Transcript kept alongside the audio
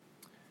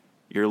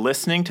You're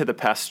listening to the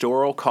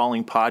Pastoral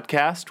Calling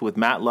Podcast with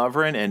Matt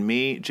Loverin and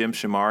me, Jim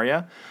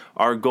Shamaria.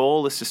 Our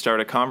goal is to start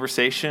a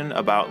conversation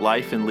about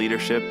life and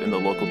leadership in the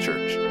local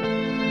church.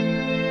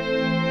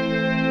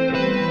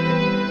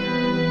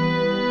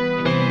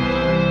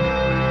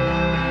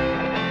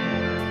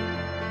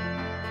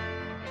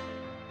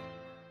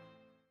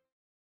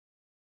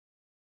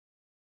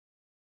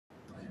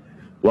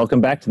 Welcome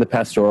back to the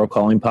Pastoral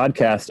Calling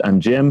Podcast. I'm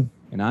Jim.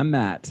 And I'm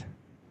Matt.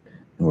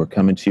 And we're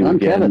coming to you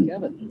again.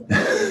 Kevin.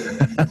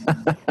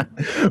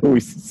 We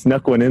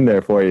snuck one in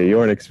there for you. You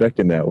weren't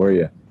expecting that, were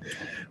you?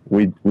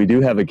 We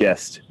do have a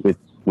guest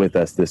with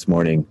us this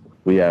morning.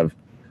 We have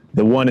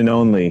the one and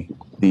only,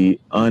 the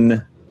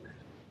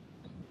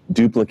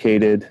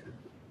unduplicated,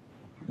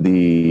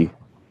 the,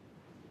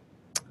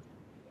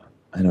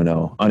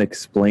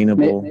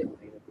 unexplainable.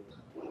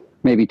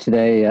 Maybe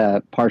today,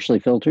 partially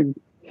filtered.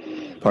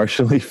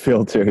 Partially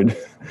filtered.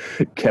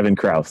 Kevin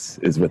Crouse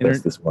is with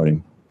us this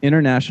morning.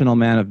 International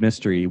man of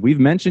mystery. We've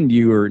mentioned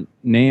your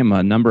name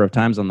a number of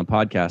times on the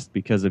podcast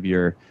because of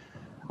your,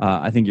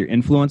 I think your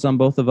influence on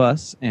both of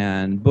us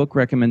and book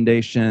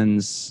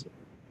recommendations,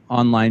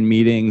 online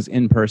meetings,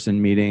 in-person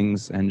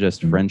meetings, and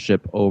just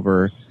friendship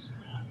over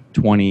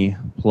 20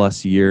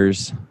 plus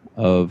years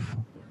of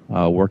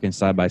working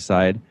side by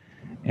side.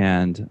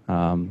 And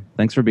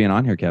thanks for being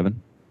on here, Kevin.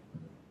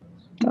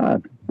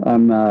 I've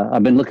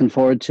been looking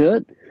forward to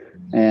it.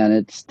 And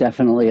it's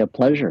definitely a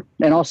pleasure.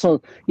 And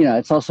also,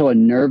 it's also a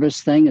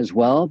nervous thing as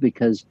well,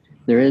 because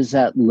there is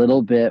that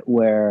little bit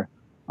where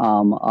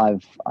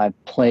I've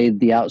played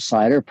the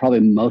outsider, probably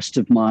most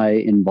of my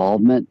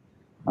involvement,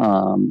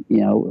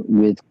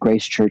 with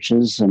Grace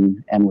churches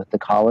and with the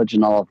college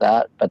and all of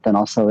that. But then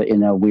also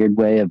in a weird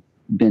way have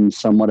been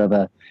somewhat of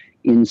a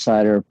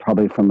insider,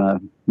 probably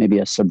from maybe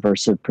a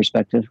subversive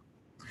perspective.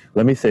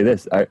 Let me say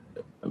this.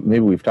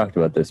 Maybe we've talked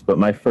about this, but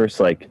my first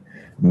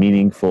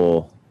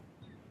meaningful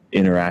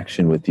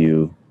interaction with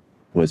you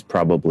was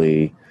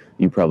probably,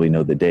 you probably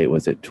know the date,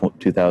 was it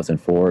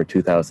 2004 or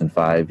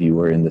 2005? You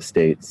were in the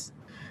States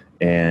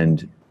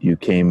and you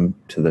came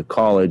to the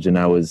college, and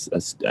I was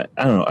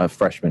a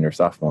freshman or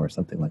sophomore or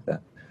something like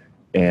that,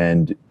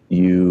 and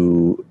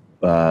you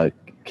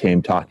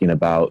came talking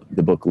about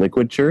the book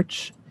Liquid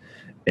Church,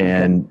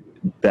 and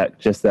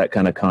that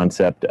kind of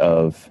concept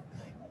of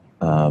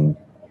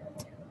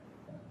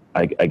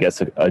I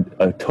guess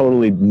a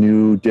totally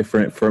new,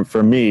 different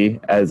for me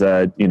as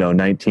a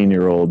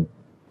 19-year-old,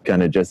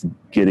 kind of just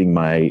getting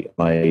my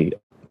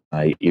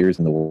ears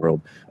in the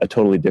world, a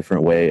totally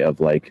different way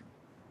of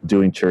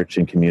doing church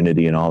and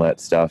community and all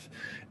that stuff.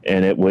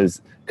 And it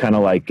was kind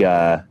of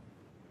I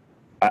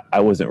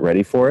wasn't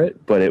ready for it,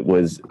 but it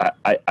was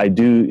I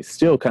do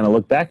still kind of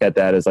look back at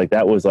that as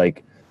that was a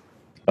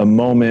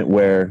moment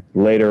where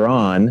later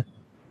on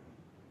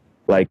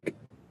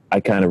I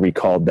kind of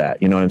recalled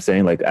that, you know what I'm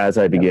saying? As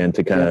I began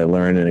to kind of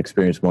learn and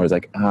experience more, I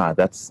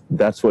was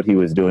that's what he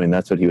was doing.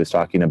 That's what he was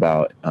talking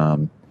about.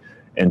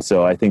 And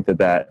so I think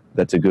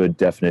that's a good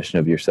definition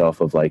of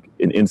yourself, of an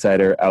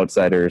insider,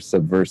 outsider,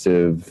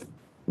 subversive,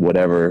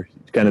 whatever,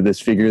 kind of this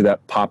figure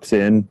that pops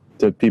in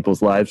to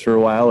people's lives for a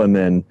while and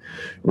then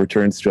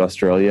returns to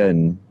Australia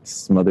and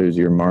smothers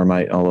your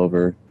Marmite all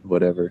over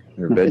whatever,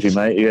 or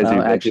Vegemite. You guys do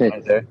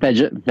Vegemite there?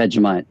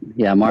 Vegemite.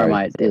 Yeah,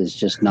 Marmite is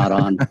just not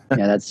on.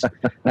 Yeah,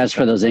 that's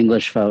for those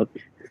English folk.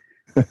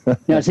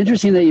 It's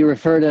interesting that you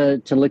refer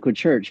to Liquid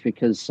Church,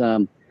 because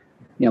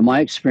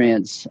my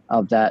experience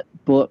of that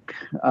book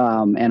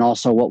and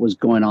also what was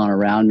going on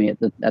around me at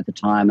the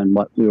time and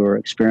what we were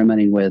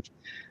experimenting with,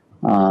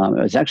 it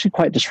was actually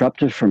quite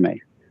disruptive for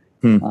me.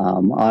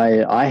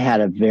 I had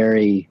a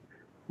very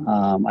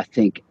I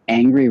think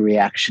angry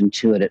reaction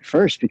to it at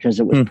first, because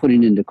it was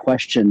putting into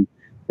question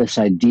this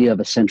idea of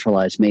a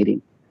centralized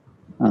meeting,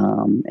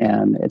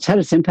 and it's had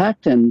its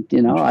impact. And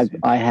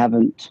I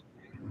haven't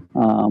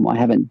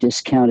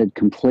discounted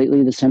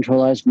completely the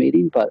centralized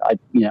meeting, but I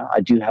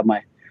do have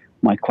my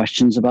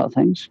questions about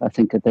things. I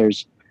think that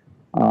there's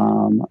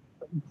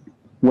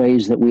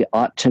ways that we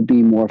ought to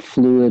be more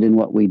fluid in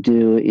what we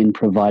do in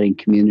providing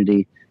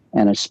community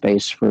and a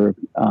space for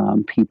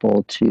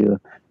people to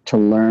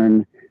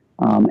learn.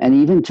 And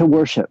even to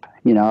worship.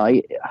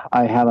 I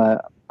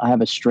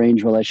have a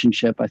strange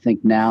relationship, I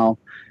think, now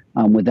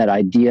with that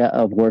idea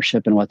of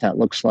worship and what that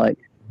looks like.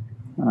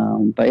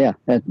 But yeah,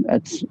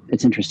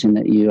 it's interesting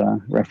that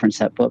you reference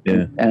that book,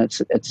 and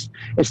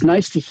it's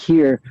nice to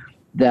hear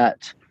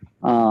that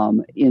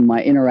in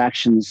my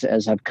interactions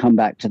as I've come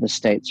back to the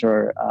States,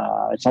 or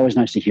it's always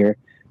nice to hear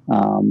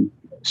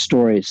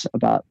stories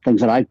about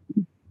things that I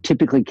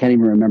typically can't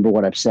even remember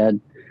what I've said.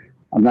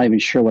 I'm not even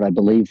sure what I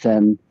believed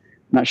then.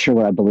 Not sure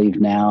what I believe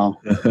now,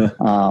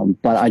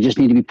 but I just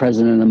need to be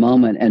present in the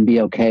moment and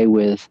be okay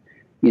with,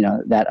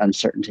 that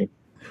uncertainty.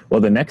 Well,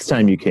 the next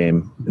time you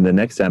came, and the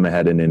next time I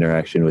had an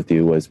interaction with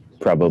you was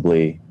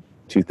probably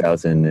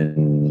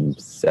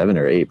 2007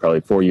 or 8,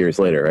 probably 4 years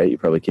later, right? You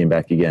probably came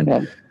back again.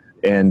 Yeah.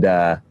 And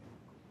I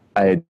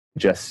had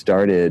just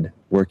started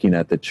working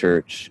at the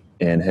church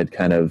and had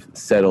kind of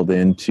settled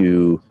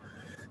into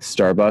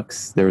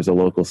Starbucks. There was a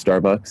local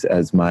Starbucks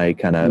as my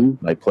kind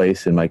of my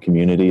place in my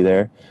community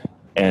there.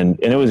 And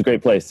it was a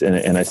great place.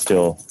 And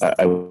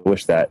I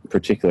wish that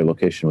particular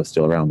location was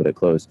still around, but it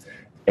closed.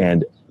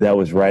 And that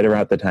was right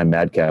around the time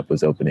Madcap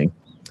was opening.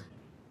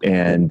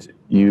 And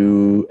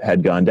you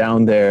had gone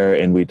down there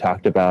and we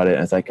talked about it.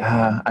 And it's like,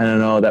 I don't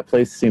know, that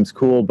place seems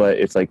cool, but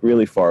it's like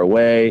really far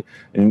away.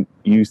 And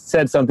you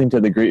said something to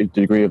the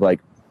degree of like,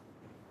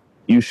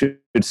 you should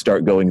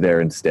start going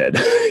there instead.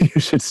 You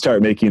should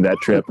start making that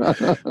trip.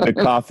 The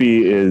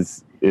coffee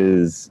is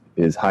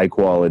high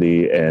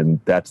quality, and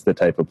that's the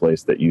type of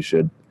place that you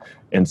should.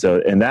 And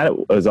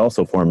that was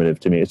also formative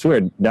to me. It's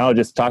weird now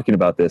just talking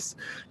about this.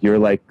 Your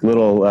like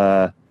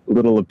little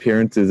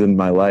appearances in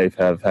my life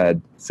have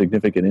had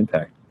significant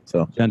impact.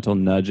 So gentle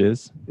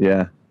nudges.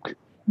 Yeah.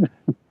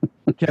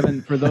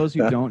 Kevin, for those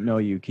who don't know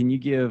you, can you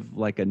give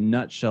like a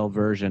nutshell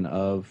version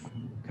of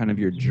kind of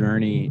your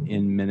journey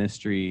in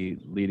ministry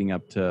leading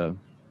up to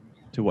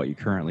what you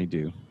currently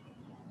do?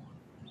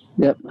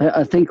 Yep.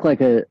 I think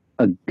like a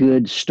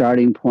good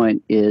starting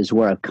point is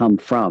where I've come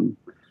from.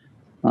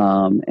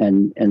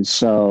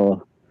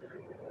 So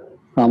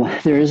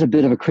there is a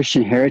bit of a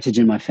Christian heritage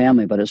in my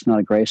family, but it's not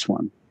a grace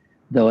one,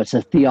 though it's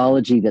a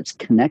theology that's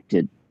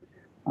connected,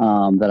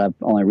 that I've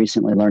only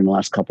recently learned in the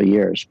last couple of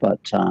years,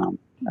 but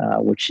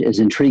which is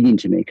intriguing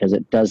to me because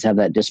it does have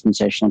that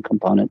dispensational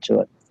component to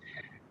it.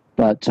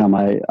 But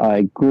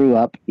I grew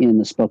up in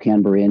the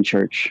Spokane Berean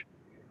Church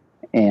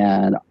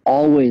and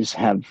always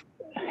have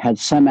had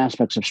some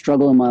aspects of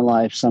struggle in my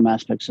life, some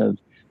aspects of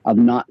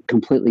not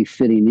completely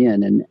fitting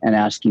in and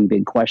asking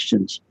big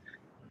questions.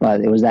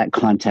 But it was that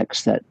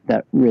context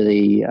that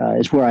really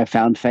is where I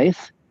found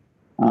faith,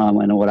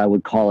 and what I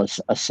would call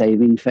a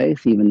saving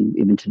faith,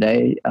 even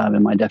today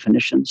in my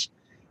definitions,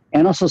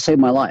 and also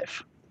saved my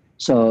life.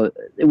 So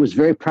it was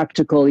very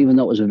practical, even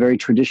though it was a very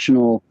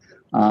traditional,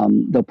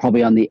 though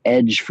probably on the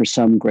edge for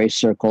some grace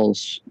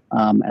circles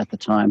at the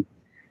time.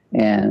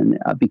 And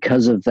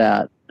because of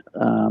that,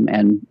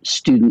 and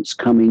students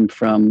coming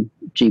from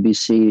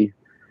GBC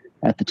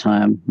at the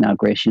time, now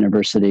Grace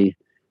University,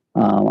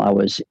 I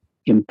was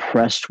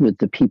impressed with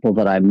the people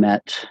that I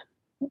met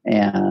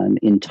and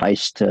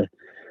enticed to,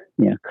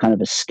 kind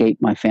of escape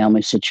my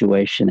family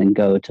situation and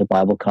go to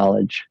Bible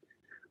college.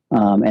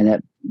 And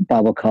at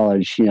Bible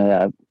college,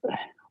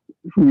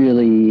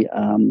 really,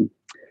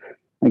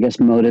 I guess,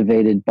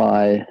 motivated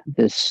by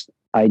this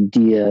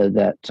idea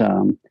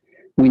that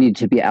we need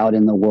to be out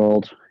in the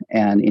world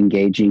and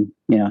engaging,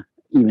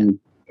 even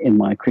in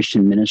my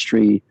Christian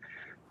ministry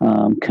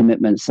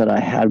commitments that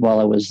I had while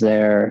I was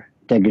there.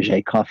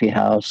 Degage Coffee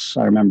House.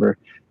 I remember,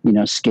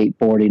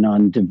 skateboarding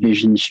on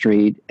Division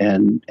Street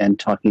and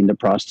talking to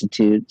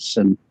prostitutes.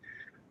 And,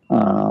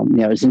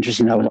 it was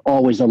interesting. I was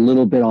always a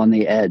little bit on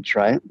the edge,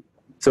 right?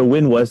 So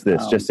when was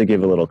this, just to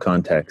give a little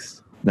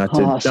context? Not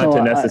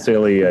to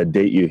necessarily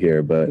date you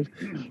here, but...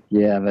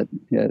 Yeah, but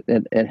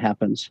it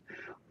happens.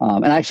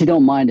 And I actually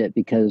don't mind it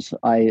because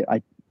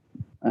I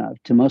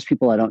to most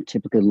people, I don't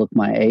typically look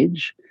my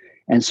age.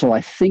 And so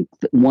I think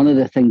that one of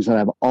the things that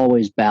I've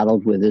always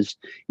battled with is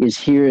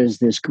here is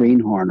this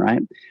greenhorn,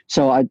 right?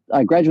 So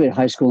I graduated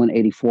high school in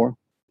 '84,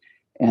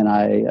 and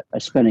I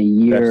spent a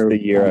year. That's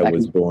the year I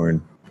was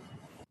born.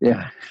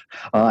 Yeah.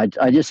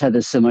 I just had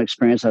this similar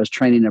experience. I was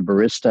training a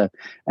barista,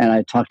 and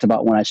I talked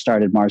about when I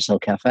started Mars Hill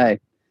Cafe.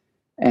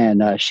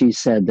 And she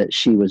said that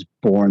she was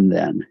born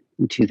then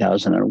in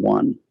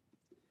 2001.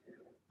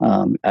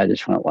 I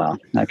just went, wow,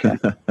 okay.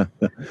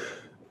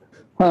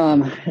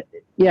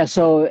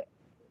 So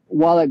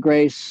while at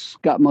Grace,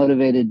 got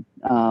motivated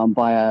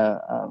by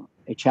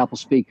a chapel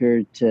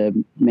speaker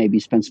to maybe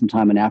spend some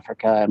time in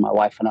Africa. And my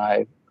wife and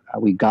I,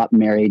 we got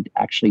married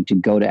actually to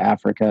go to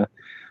Africa,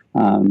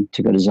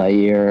 to go to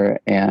Zaire,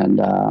 and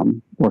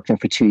worked there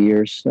for 2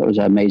 years. That was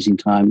an amazing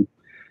time,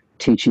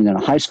 teaching in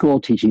a high school,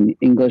 teaching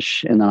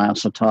English, and then I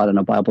also taught in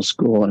a Bible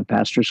school and a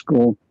pastor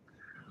school,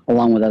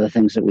 along with other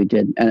things that we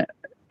did. And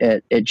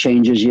it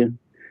changes you.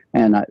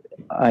 And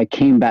I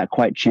came back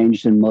quite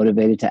changed and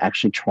motivated to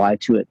actually try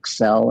to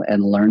excel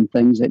and learn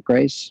things at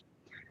Grace.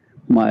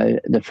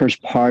 The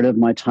first part of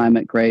my time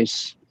at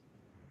Grace,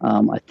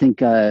 I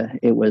think I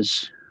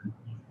was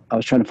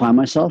trying to find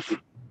myself.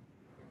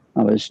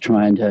 I was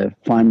trying to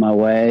find my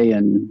way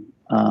and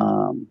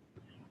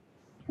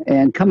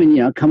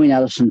coming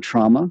out of some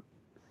trauma.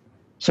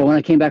 So when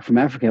I came back from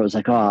Africa, it was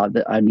like,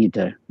 I need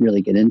to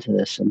really get into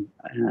this. And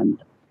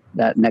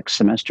that next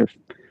semester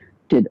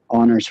did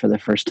honors for the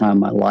first time in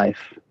my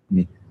life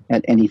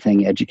at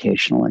anything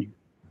educationally.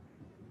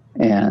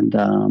 And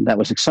that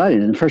was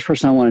exciting. And the first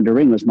person I wanted to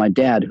ring was my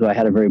dad, who I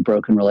had a very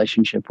broken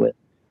relationship with.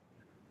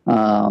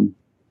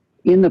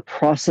 In the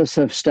process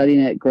of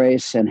studying at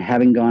Grace and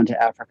having gone to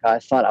Africa, I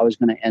thought I was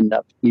going to end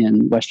up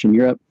in Western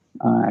Europe,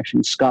 actually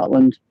in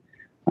Scotland,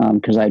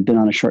 because I had been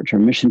on a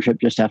short-term mission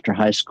trip just after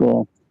high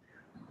school.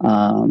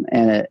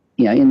 In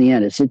the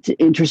end, it's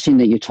interesting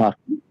that you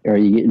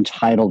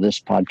entitle this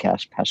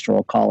podcast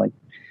Pastoral Calling.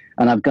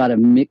 And I've got a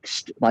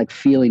mixed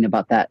feeling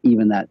about that,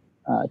 even that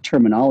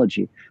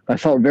terminology. But I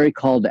felt very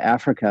called to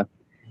Africa.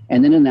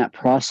 And then in that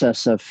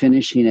process of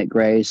finishing at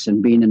Grace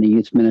and being in the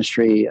youth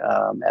ministry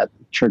at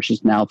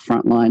Churches Now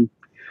Frontline,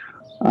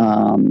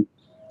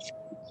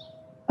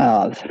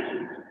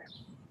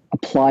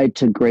 applied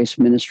to Grace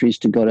Ministries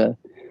to go to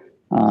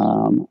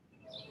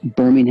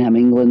Birmingham,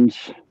 England.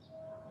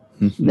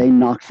 They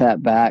knocked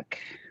that back.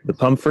 The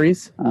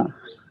Pumphreys?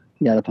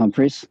 Yeah, the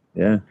Pumphreys.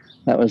 Yeah.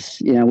 That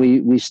was,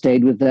 we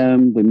stayed with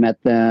them, we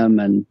met them,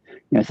 and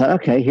I thought,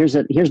 okay, here's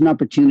an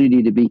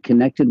opportunity to be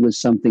connected with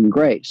something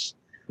Grace.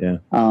 Yeah.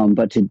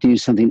 But to do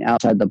something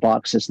outside the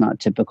box that's not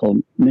typical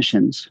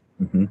missions.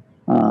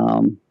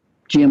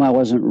 GMI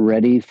wasn't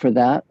ready for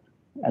that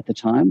at the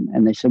time,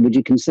 and they said, would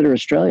you consider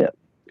Australia?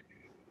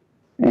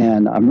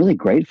 And I'm really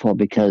grateful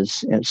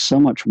because it's so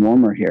much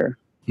warmer here.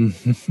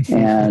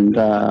 And,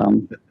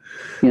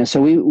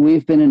 so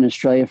we've been in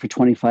Australia for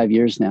 25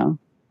 years now.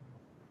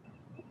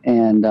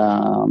 And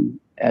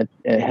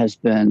it has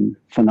been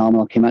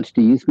phenomenal. Came out to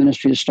the youth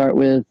ministry to start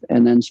with,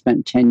 and then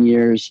spent 10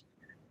 years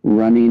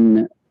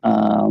running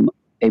a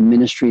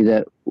ministry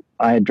that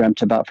I had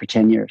dreamt about for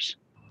 10 years.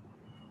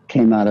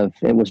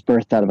 It was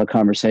birthed out of a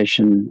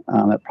conversation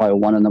at probably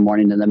 1 a.m.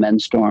 in the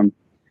men's dorm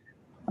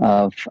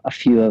of a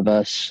few of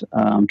us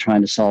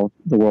trying to solve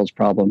the world's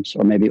problems,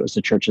 or maybe it was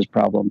the church's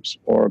problems,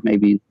 or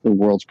maybe the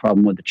world's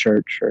problem with the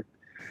church, or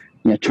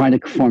trying to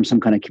form some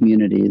kind of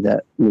community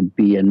that would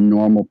be a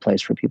normal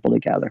place for people to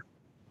gather.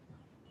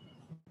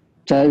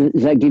 So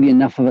does that give you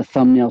enough of a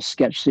thumbnail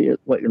sketch to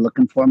what you're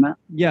looking for, Matt?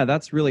 Yeah,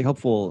 that's really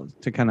helpful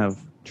to kind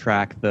of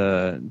track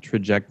the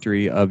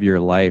trajectory of your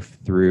life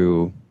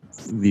through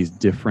these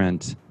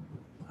different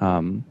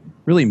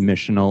really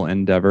missional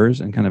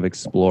endeavors, and kind of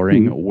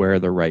exploring where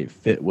the right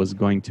fit was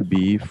going to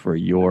be for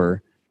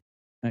your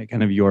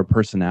kind of your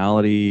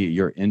personality,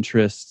 your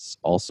interests,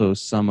 also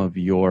some of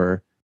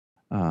your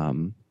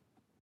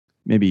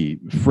maybe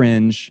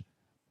fringe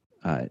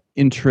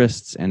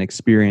interests and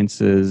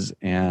experiences.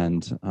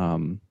 And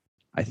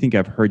I think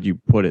I've heard you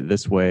put it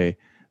this way,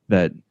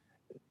 that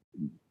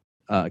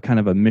kind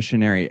of a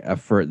missionary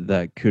effort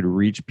that could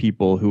reach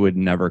people who would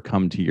never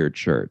come to your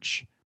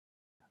church.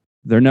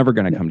 They're never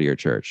going to come to your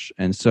church.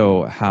 And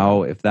so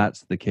if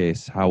that's the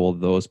case, how will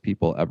those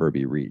people ever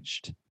be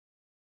reached?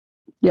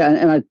 Yeah,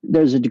 and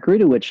there's a degree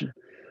to which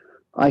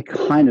I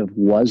kind of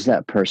was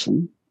that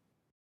person.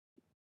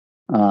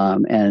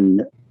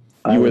 And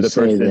you were the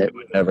person who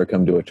would never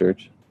come to a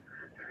church?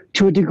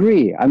 To a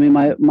degree. I mean,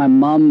 my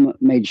mom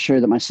made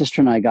sure that my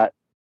sister and I got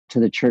to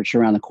the church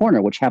around the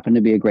corner, which happened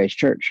to be a Grace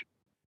church.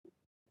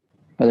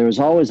 But there was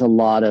always a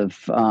lot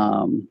of,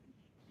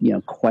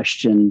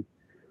 question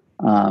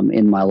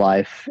in my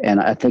life. And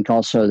I think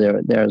also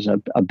there's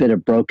a bit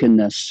of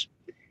brokenness.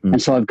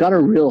 And so I've got a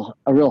real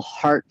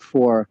heart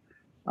for,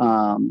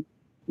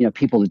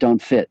 people that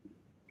don't fit.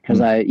 Because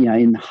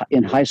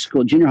in high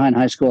school, junior high and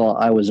high school,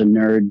 I was a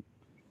nerd.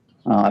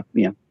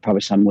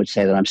 Probably some would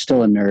say that I'm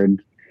still a nerd.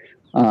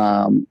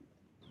 So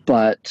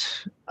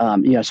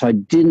I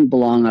didn't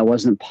belong. I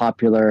wasn't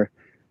popular.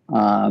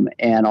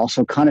 And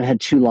also kind of had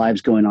two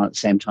lives going on at the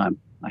same time.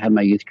 I had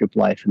my youth group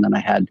life, and then I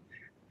had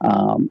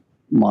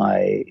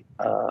my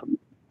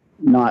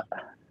not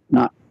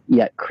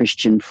yet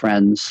Christian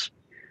friends.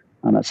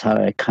 That's how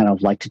I kind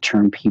of like to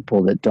term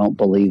people that don't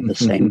believe the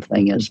same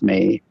thing as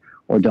me,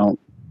 or don't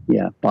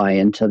buy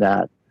into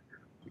that.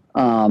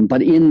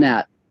 But in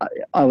that,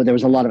 there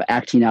was a lot of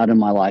acting out in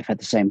my life at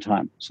the same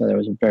time. So there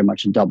was very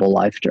much a double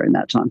life during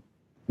that time.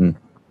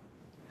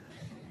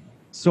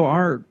 So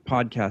our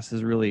podcast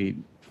is really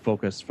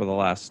focused for the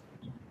last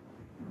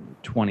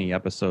 20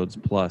 episodes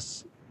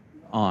plus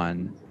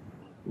on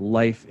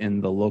life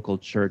in the local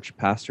church,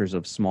 pastors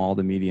of small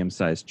to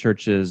medium-sized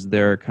churches,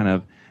 their kind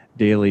of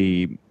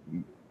daily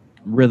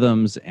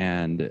rhythms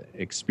and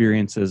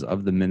experiences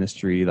of the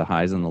ministry, the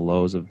highs and the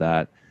lows of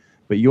that.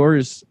 But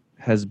yours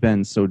has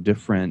been so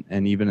different,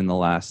 and even in the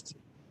last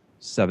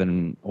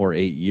 7 or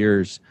 8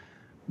 years,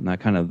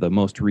 not kind of the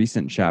most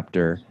recent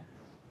chapter,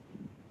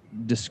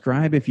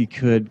 describe, if you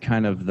could,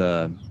 kind of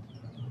the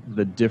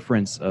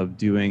difference of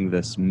doing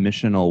this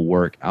missional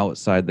work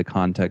outside the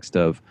context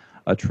of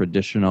a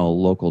traditional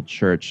local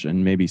church,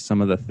 and maybe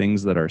some of the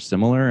things that are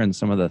similar and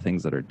some of the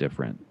things that are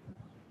different.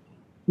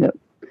 Yep.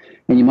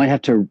 And you might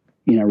have to,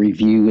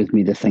 review with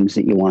me the things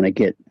that you want to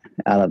get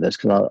out of this,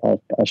 because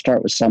I'll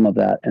start with some of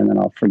that, and then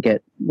I'll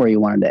forget where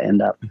you wanted to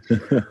end up.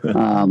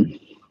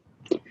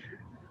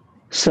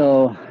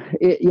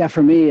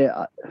 For me,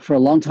 for a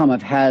long time,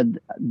 I've had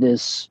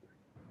this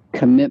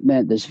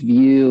commitment, this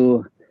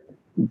view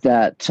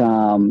that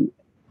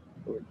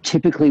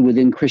typically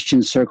within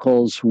Christian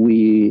circles,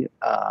 we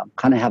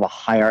kind of have a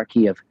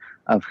hierarchy of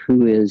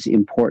who is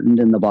important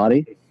in the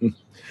body.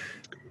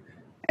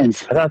 And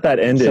I thought that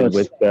ended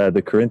with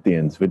the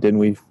Corinthians, but didn't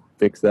we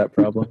fix that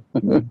problem?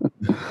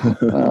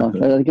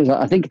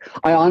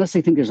 I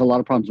honestly think there's a lot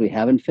of problems we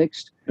haven't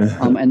fixed.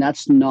 And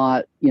that's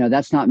not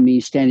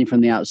me standing from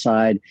the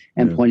outside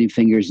and pointing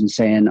fingers and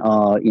saying,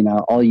 all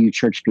you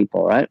church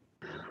people, right?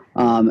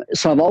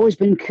 So I've always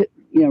been,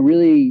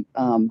 really,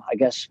 I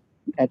guess,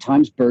 at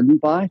times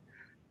burdened by,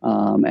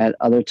 at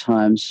other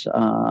times,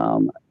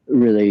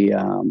 really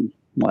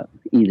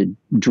either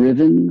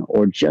driven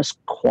or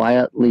just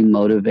quietly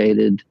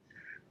motivated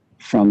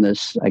from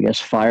this, I guess,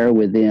 fire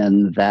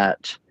within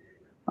that.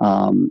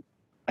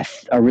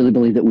 I really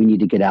believe that we need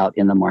to get out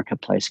in the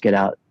marketplace, get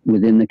out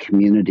within the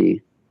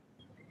community,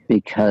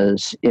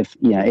 because if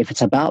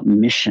it's about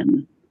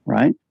mission,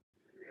 right?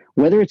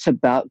 Whether it's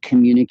about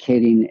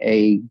communicating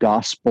a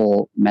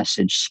gospel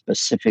message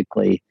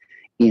specifically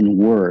in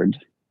word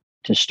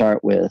to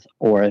start with,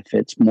 or if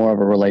it's more of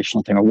a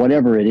relational thing or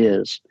whatever it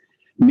is,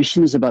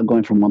 mission is about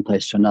going from one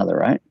place to another,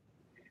 right?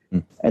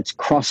 It's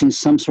crossing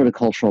some sort of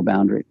cultural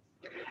boundary.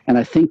 And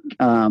I think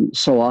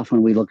so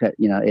often we look at,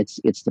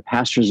 it's the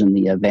pastors and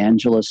the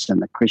evangelists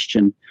and the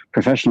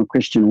professional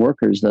Christian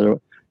workers that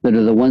are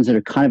the ones that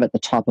are kind of at the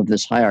top of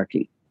this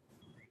hierarchy.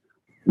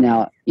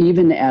 Now,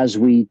 even as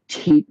we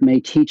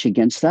may teach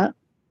against that,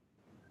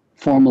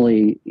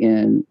 formally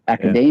in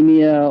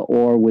academia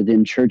or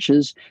within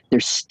churches,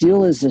 there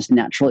still is this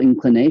natural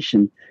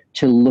inclination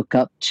to look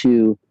up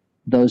to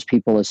those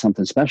people as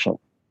something special.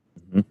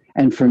 Mm-hmm.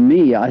 And for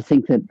me, I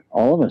think that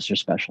all of us are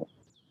special,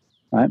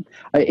 right?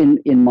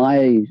 In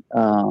my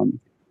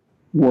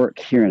work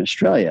here in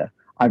Australia,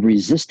 I've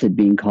resisted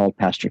being called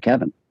Pastor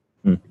Kevin.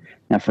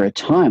 Now, for a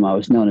time, I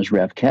was known as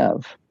Rev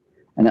Kev.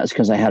 And that was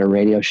because I had a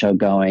radio show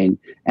going,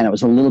 and it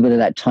was a little bit of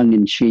that tongue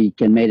in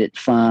cheek and made it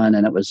fun.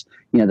 And it was,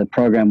 the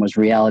program was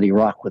Reality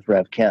Rock with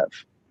Rev Kev.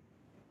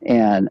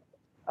 And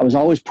I was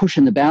always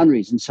pushing the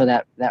boundaries. And so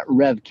that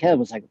Rev Kev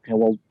was like, okay,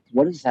 well,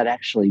 what does that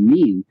actually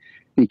mean?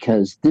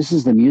 Because this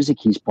is the music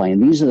he's playing.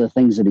 These are the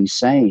things that he's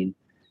saying.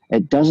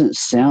 It doesn't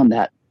sound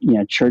that,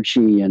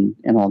 churchy and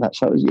all that.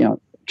 So I was,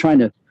 trying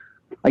to,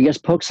 I guess,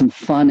 poke some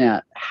fun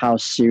at how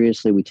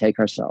seriously we take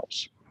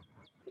ourselves.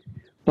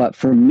 But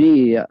for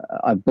me,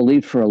 I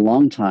believed for a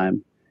long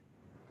time,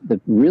 the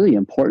really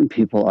important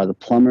people are the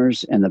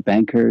plumbers and the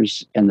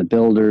bankers and the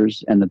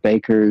builders and the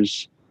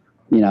bakers,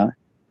 and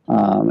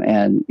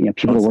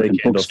people who work in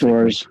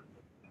bookstores.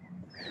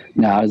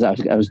 No, I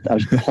was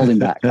holding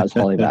back. I was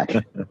holding back.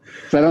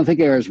 So I don't think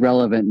they're as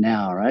relevant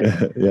now, right?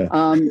 Yeah.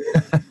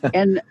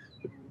 And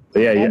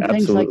things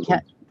absolutely.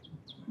 like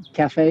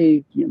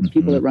cafe,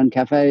 people that run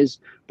cafes,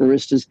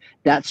 baristas.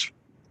 That's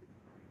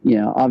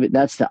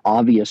that's the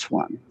obvious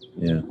one.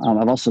 Yeah.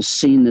 I've also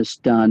seen this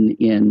done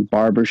in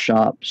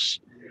barbershops,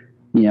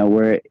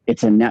 where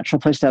it's a natural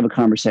place to have a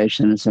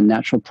conversation. It's a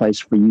natural place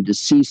for you to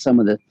see some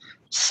of the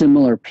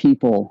similar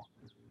people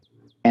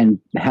and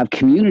have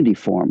community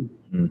form.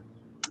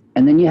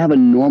 And then you have a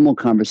normal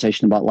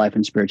conversation about life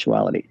and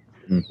spirituality.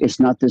 It's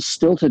not this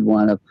stilted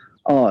one of,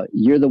 oh,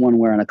 you're the one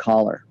wearing a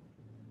collar.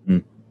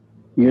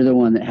 You're the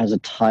one that has a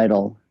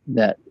title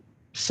that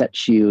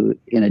sets you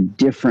in a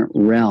different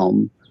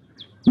realm.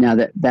 Now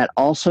that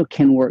also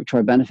can work to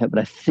our benefit, but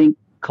I think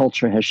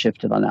culture has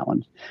shifted on that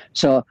one.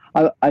 So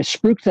I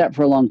spruiked that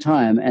for a long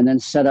time and then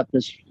set up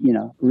this,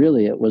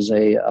 really it was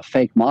a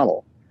fake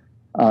model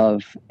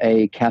of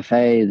a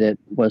cafe that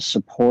was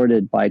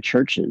supported by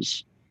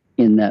churches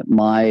in that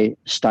my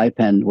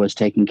stipend was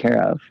taken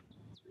care of.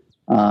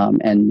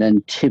 And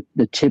then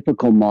the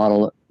typical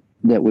model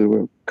that we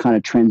were kind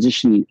of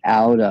transitioning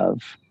out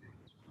of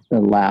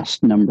the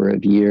last number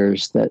of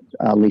years that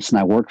Lisa and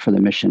I worked for the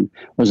mission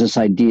was this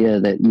idea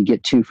that you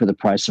get two for the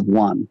price of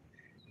one.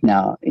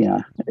 Now,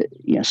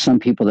 some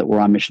people that were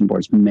on mission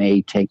boards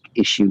may take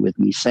issue with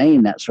me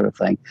saying that sort of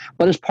thing,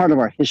 but it's part of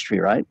our history,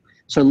 right?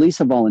 So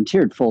Lisa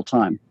volunteered full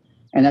time,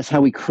 and that's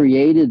how we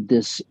created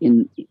this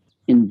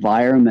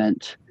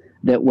environment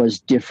that was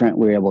different.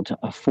 We were able to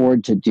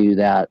afford to do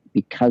that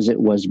because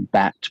it was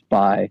backed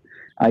by,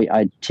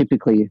 I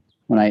typically,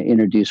 when I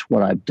introduce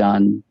what I've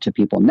done to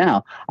people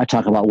now, I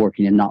talk about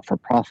working in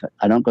not-for-profit.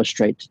 I don't go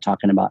straight to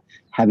talking about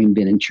having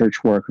been in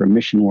church work or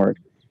mission work,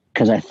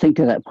 because I think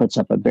that puts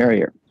up a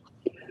barrier.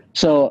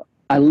 So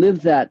I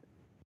lived that,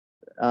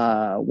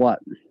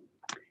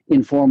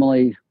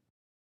 informally,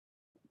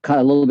 kind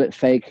of a little bit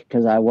fake,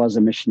 because I was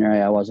a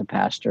missionary, I was a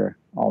pastor,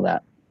 all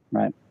that,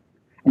 right?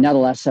 And now the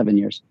last 7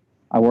 years,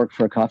 I work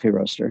for a coffee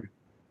roaster,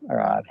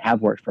 or I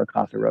have worked for a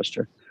coffee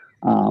roaster.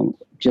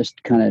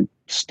 Just kind of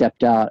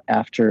stepped out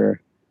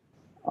after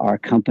our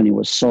company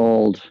was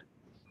sold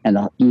and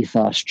the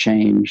ethos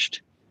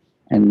changed.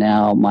 And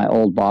now my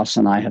old boss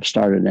and I have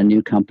started a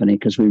new company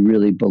because we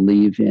really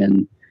believe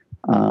in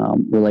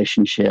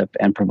relationship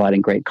and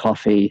providing great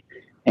coffee.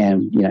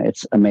 And,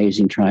 it's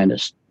amazing trying to,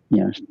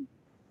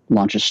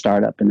 launch a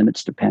startup in the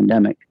midst of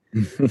pandemic.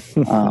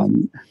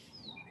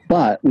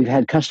 But we've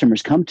had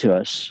customers come to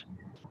us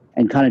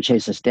and kind of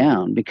chase us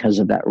down because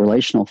of that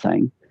relational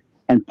thing.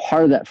 And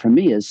part of that for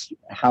me is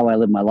how I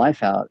live my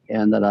life out,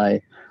 and that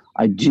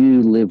I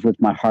do live with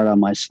my heart on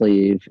my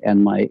sleeve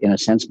and in a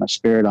sense, my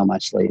spirit on my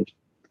sleeve.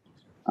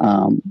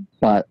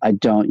 But I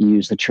don't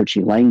use the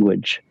churchy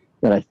language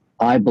that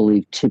I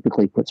believe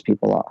typically puts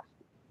people off.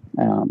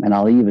 And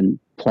I'll even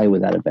play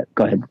with that a bit.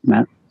 Go ahead,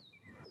 Matt.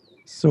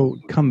 So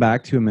come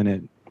back to a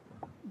minute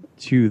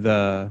to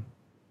the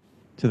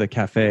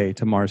cafe,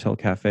 to Mars Hill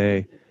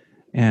Cafe,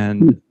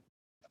 and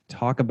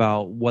talk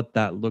about what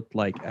that looked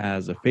like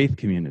as a faith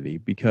community,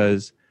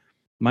 because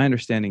my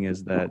understanding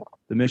is that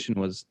the mission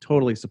was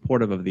totally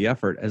supportive of the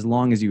effort as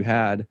long as you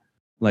had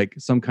like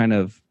some kind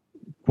of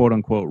quote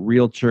unquote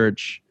real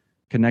church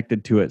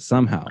connected to it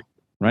somehow,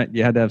 right?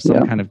 You had to have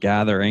some kind of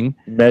gathering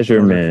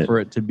measurement for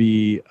it to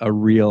be a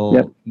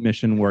real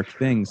mission work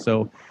thing.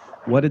 So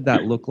what did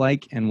that look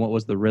like, and what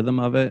was the rhythm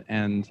of it,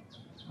 and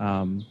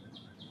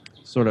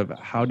sort of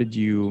how did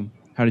you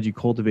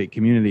cultivate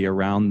community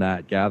around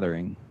that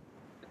gathering?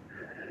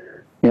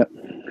 Yep.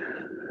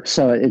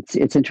 So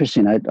it's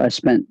interesting. I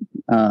spent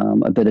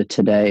a bit of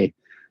today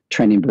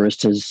training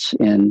baristas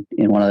in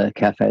one of the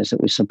cafes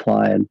that we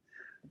supply, and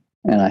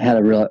I had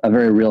a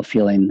very real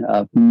feeling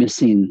of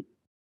missing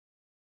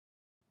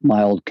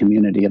my old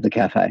community of the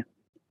cafe,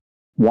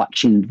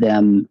 watching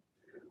them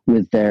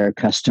with their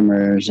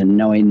customers and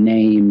knowing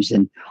names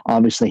and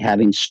obviously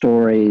having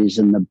stories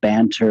and the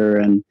banter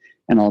and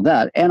all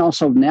that, and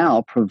also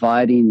now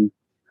providing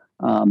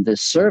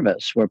this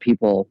service where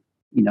people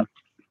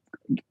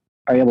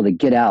are able to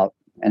get out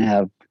and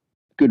have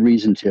good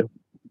reason to.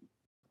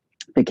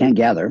 They can't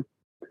gather,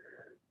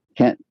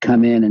 can't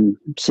come in and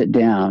sit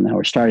down. Now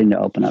we're starting to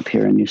open up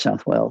here in New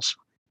South Wales.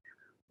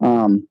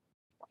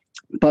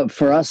 But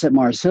for us at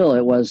Mars Hill,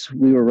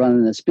 we were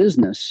running this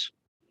business,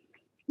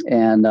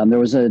 and there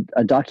was a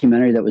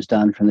documentary that was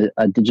done from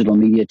a digital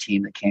media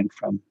team that came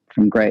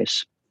from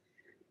Grace.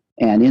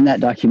 And in that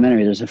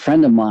documentary, there's a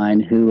friend of mine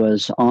who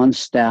was on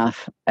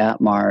staff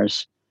at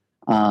Mars,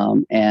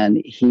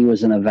 and he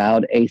was an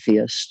avowed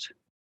atheist.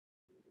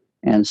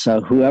 And so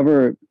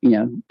whoever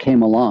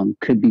came along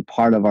could be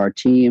part of our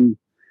team.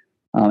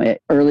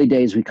 At early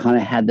days, we kind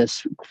of had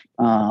this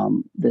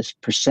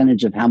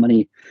percentage of how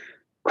many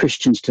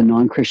Christians to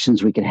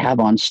non-Christians we could have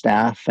on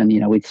staff, and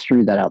we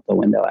threw that out the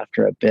window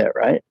after a bit,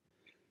 right?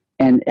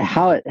 And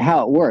how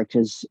it worked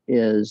is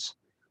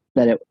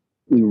that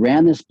we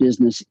ran this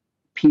business.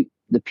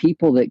 The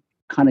people that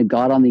kind of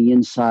got on the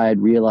inside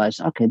realized,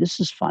 okay, this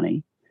is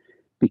funny,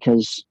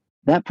 because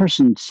that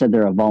person said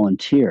they're a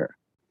volunteer.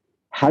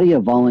 How do you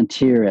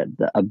volunteer at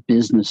a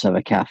business of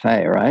a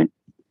cafe, right?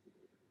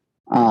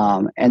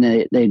 And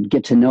they'd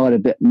get to know it a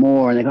bit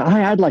more, and they go,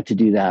 hey, I'd like to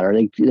do that. Or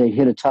they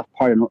hit a tough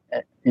part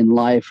in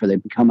life, or they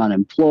become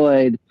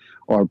unemployed,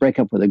 or break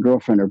up with a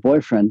girlfriend or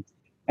boyfriend,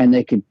 and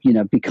they could,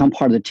 become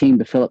part of the team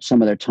to fill up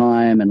some of their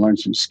time and learn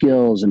some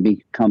skills and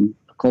become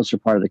a closer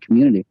part of the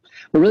community.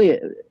 But really,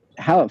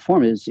 how it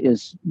formed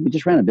is we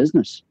just ran a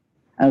business.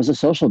 And it was a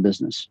social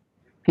business.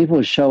 People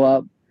would show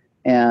up,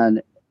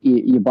 and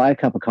you buy a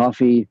cup of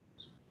coffee,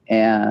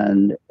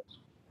 and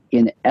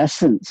in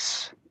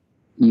essence,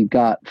 you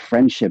got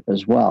friendship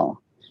as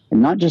well.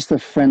 And not just the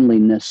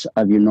friendliness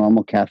of your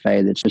normal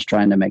cafe that's just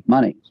trying to make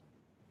money.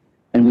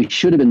 And we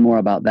should have been more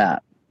about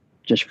that,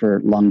 just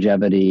for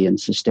longevity and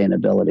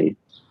sustainability.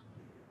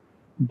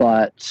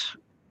 But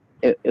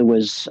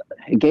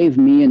it gave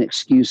me an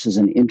excuse as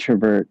an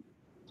introvert.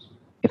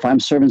 If I'm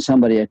serving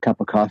somebody a cup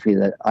of coffee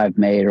that I've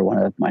made or one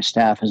of my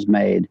staff has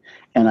made,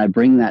 and I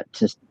bring that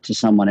to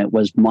someone, it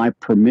was my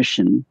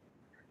permission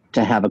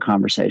to have a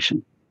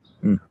conversation,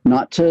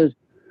 not to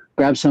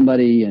grab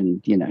somebody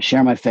and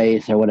share my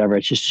faith or whatever.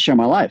 It's just to share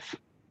my life,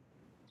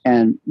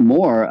 and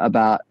more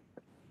about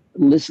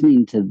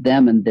listening to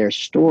them and their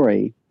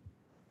story,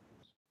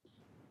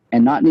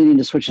 and not needing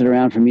to switch it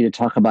around for me to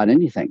talk about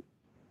anything.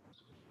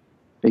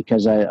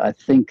 Because I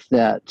think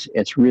that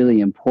it's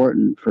really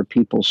important for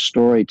people's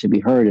story to be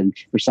heard, and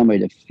for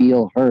somebody to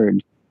feel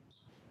heard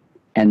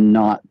and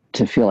not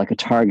to feel like a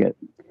target.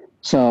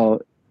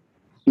 So,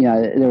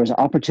 there was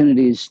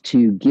opportunities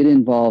to get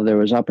involved. There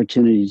was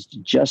opportunities to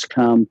just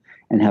come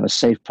and have a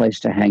safe place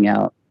to hang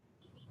out.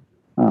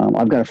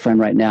 I've got a friend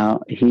right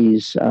now.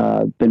 He's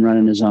been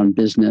running his own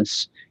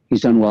business.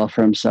 He's done well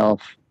for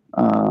himself.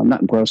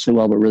 Not grossly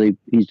well, but really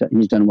he's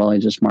done well.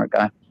 He's a smart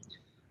guy.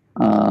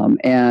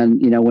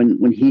 And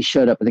when he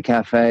showed up at the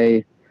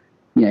cafe,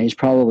 he's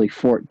probably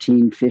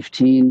 14,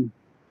 15.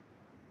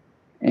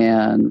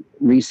 And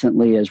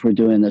recently, as we're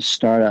doing this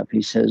startup,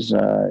 he says,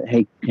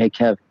 hey,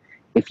 Kev,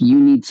 if you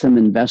need some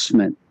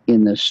investment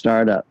in this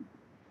startup,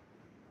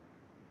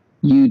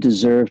 you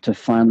deserve to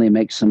finally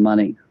make some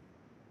money,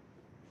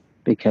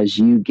 because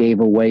you gave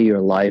away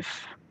your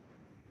life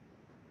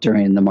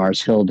during the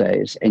Mars Hill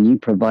days, and you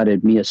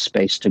provided me a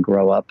space to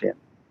grow up in.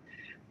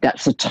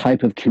 That's the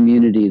type of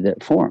community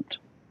that formed,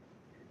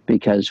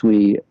 because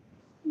we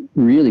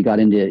really got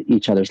into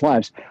each other's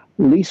lives.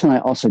 Lisa and I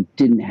also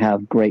didn't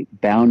have great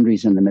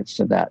boundaries in the midst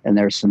of that, and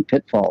there's some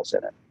pitfalls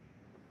in it.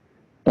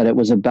 But it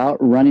was about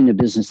running a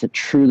business that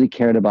truly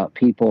cared about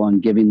people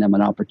and giving them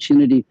an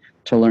opportunity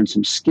to learn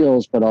some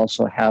skills, but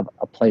also have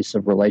a place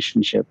of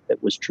relationship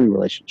that was true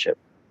relationship,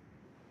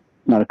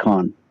 not a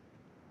con,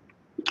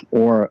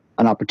 or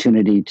an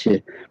opportunity to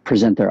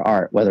present their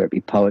art, whether it be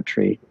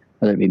poetry,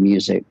 whether it be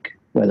music,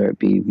 whether it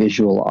be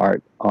visual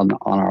art on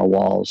our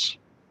walls.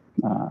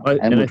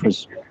 And which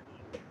was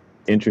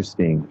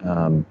interesting,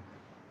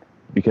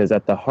 because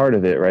at the heart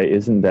of it, right,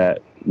 isn't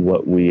that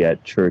what we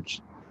at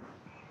church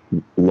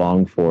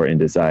long for and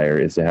desire,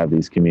 is to have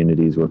these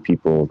communities where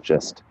people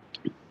just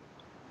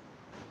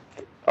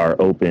are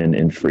open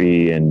and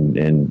free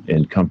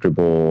and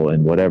comfortable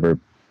and whatever.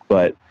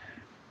 But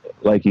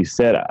like you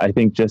said, I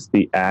think just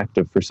the act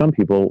of, for some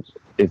people,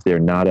 if they're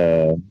not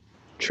a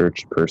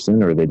church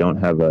person or they don't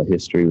have a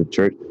history with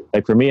church,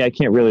 like for me, I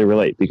can't really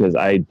relate because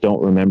I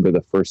don't remember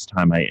the first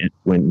time I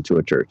went into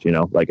a church, you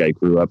know, like I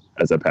grew up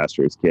as a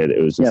pastor's kid.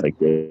 It was just like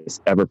this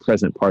ever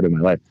present part of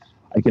my life.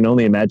 I can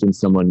only imagine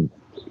someone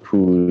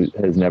who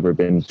has never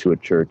been to a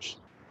church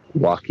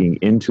walking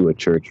into a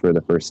church for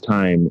the first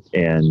time,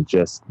 and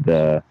just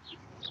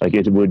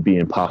it would be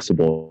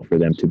impossible for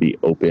them to be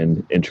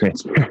open and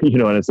transparent. You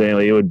know what I'm saying?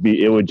 Like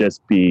it would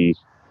just be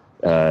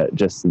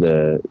just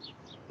the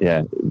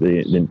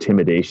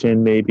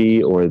intimidation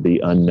maybe, or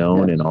the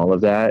unknown and all of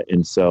that.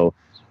 And so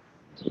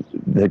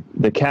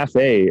the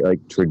cafe, like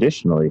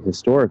traditionally,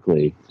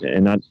 historically,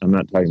 and I'm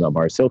not talking about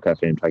Mars Hill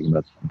Cafe, I'm talking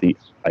about the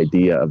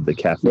idea of the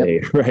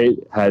cafe, right?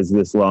 Has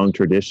this long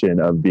tradition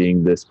of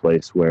being this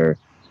place where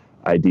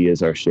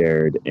ideas are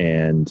shared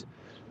and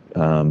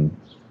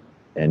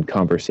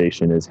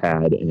conversation is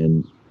had,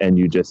 and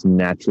you just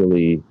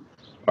naturally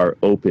are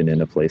open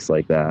in a place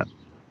like that.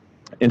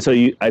 And so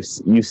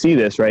you see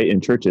this, right,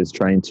 in churches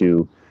trying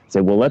to say,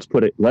 well,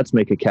 let's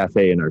make a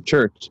cafe in our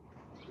church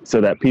so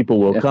that people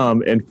will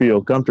come and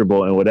feel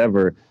comfortable and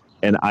whatever.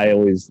 And I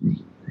always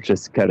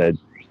just kind of,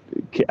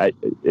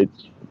 it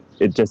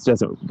just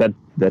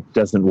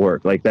doesn't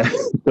work like that.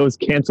 Those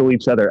cancel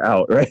each other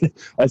out, right?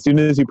 As soon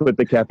as you put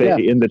the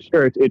cafe in the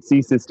church, it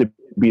ceases to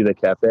be the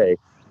cafe.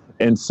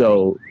 And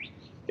so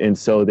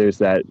there's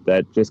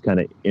that just kind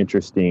of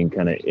interesting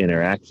kind of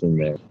interaction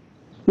there.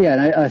 Yeah,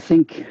 and I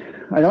think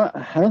I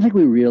don't think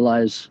we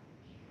realize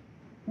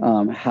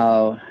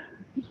how,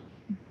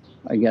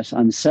 I guess,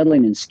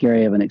 unsettling and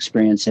scary of an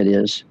experience it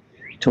is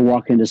to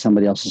walk into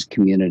somebody else's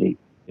community.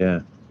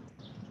 Yeah.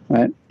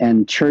 Right.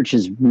 And church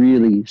is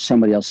really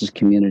somebody else's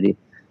community.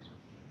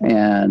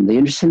 And the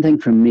interesting thing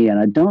for me, and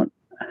I don't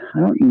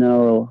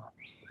know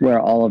where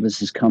all of this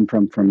has come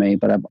from for me,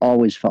 but I've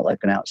always felt like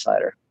an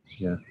outsider.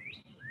 Yeah.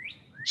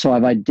 So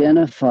I've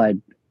identified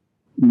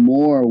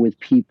more with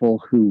people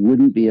who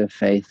wouldn't be of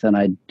faith than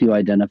I do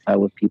identify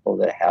with people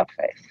that have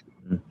faith.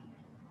 Mm-hmm.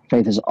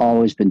 Faith has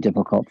always been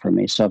difficult for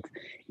me. So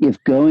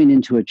if going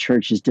into a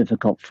church is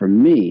difficult for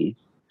me,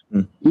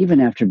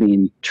 even after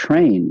being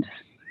trained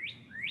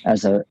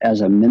as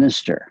a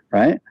minister,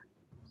 right?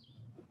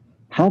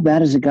 How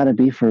bad has it got to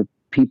be for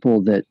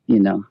people that, you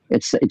know,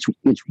 it's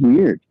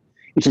weird.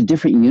 It's a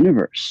different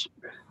universe.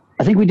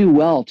 I think we do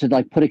well to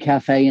like put a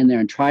cafe in there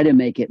and try to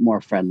make it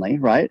more friendly,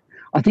 right?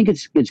 I think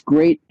it's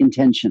great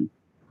intention.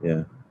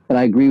 Yeah. But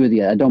I agree with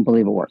you. I don't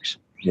believe it works.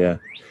 Yeah.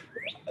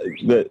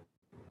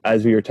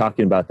 As we were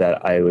talking about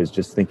that, I was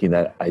just thinking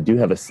that I do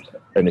have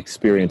an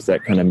experience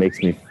that kind of makes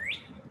me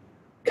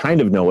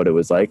kind of know what it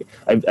was like.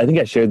 I think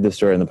I shared this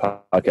story on the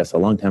podcast a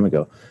long time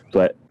ago,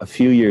 but a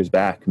few years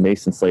back,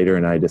 Mason Slater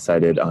and I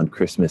decided on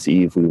Christmas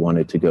Eve we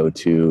wanted to go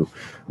to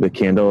the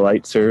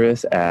candlelight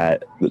service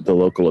at the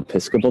local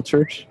Episcopal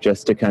church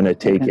just to kind of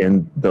take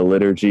in the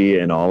liturgy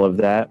and all of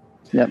that.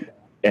 Yep.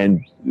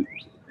 And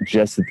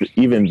just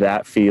even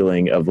that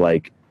feeling of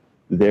like,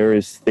 there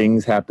is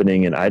things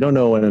happening and I don't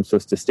know when I'm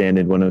supposed to stand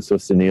and when I'm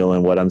supposed to kneel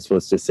and what I'm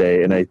supposed to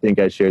say. And I think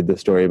I shared the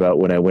story about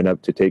when I went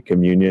up to take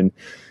communion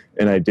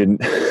and I didn't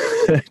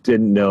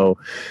know,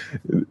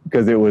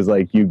 because it was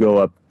like you go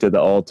up to the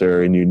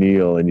altar and you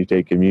kneel and you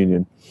take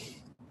communion,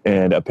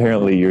 and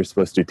apparently you're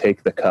supposed to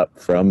take the cup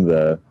from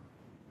the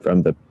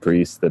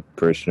priest, the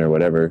parishioner,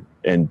 whatever,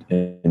 and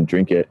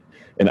drink it.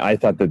 And I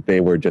thought that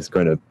they were just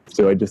going to,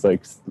 so I just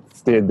like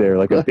stayed there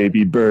like a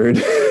baby bird.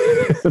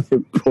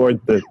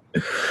 That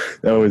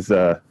was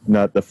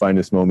not the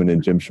finest moment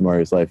in Jim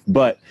Shamari's life,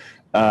 but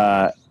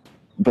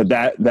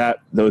that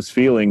those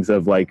feelings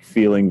of like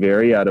feeling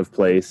very out of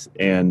place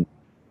and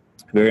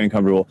very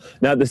uncomfortable.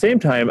 Now, at the same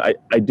time,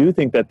 I do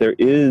think that there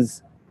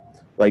is,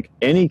 like,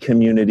 any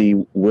community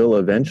will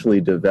eventually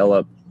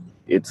develop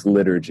its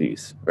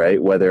liturgies,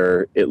 right?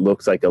 Whether it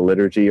looks like a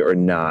liturgy or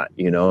not,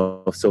 you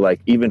know? So like,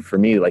 even for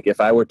me, like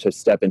if I were to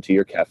step into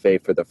your cafe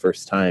for the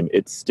first time,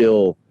 it's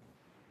still,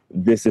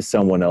 this is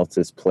someone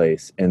else's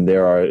place. And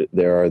there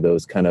are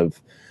those kind of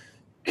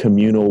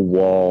communal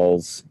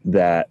walls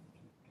that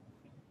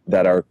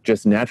are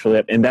just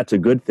naturally, and that's a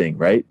good thing,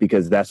 right?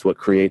 Because that's what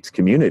creates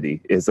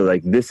community, is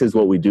like, this is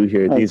what we do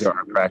here. These are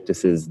our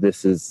practices.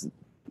 This is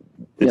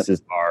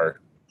our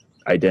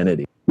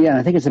identity. Yeah.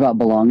 I think it's about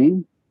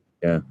belonging.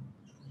 Yeah.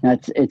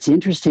 It's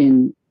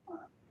interesting.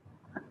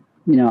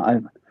 You know,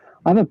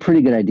 I have a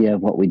pretty good idea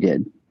of what we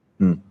did.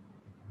 And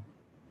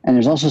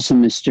there's also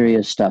some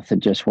mysterious stuff that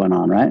just went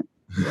on, right?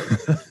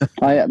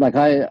 I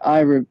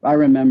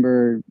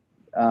remember,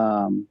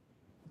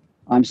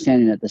 I'm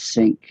standing at the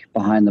sink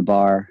behind the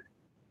bar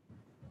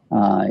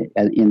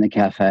in the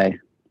cafe,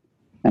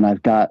 and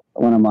I've got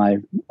one of my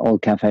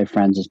old cafe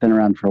friends that's been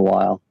around for a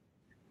while,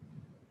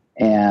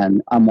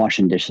 and I'm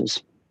washing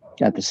dishes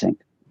at the sink.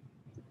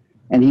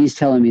 And he's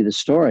telling me the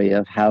story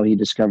of how he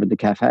discovered the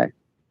cafe.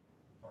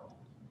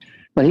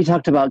 But he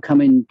talked about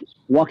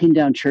walking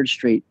down Church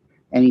Street,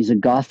 and he's a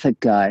Gothic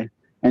guy,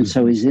 And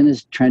so he's in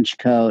his trench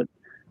coat,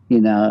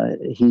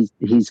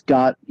 he's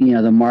got,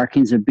 the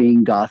markings of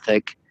being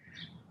Gothic.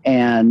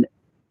 And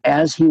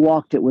as he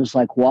walked, it was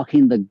like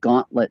walking the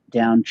gauntlet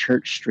down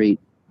Church Street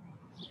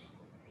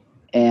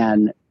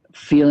and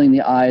feeling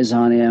the eyes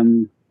on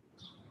him,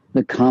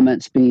 the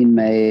comments being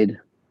made.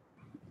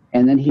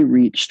 And then he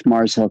reached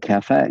Mars Hill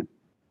Cafe.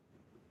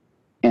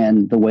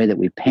 And the way that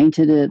we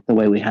painted it, the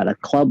way we had a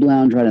club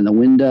lounge right in the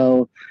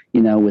window,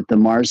 with the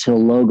Mars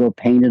Hill logo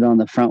painted on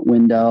the front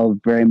window,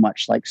 very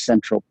much like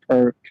Central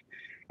Perk.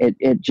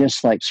 It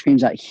just like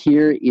screams out,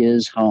 here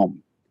is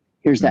home.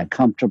 Here's that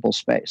comfortable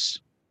space.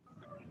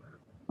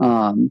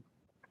 And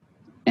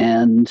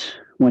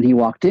when he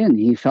walked in,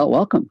 he felt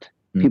welcomed.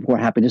 People were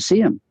happy to see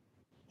him.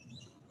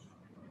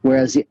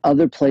 Whereas the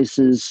other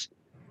places,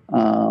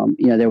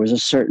 there was a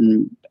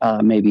certain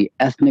maybe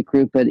ethnic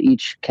group at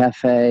each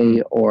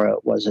cafe, or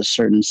it was a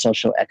certain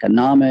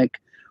socioeconomic,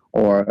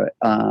 or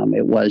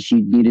it was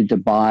you needed to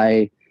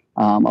buy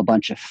a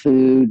bunch of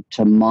food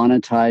to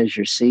monetize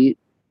your seat,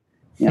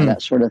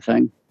 that sort of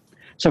thing.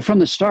 So from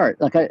the start,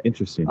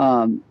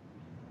 interesting.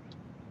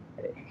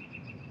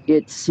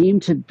 It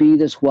seemed to be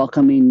this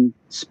welcoming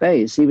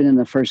space, even in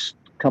the first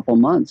couple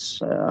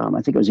months.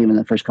 I think it was even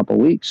the first couple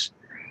weeks.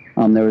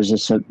 There was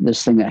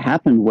this thing that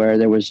happened where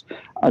there was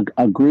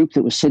a group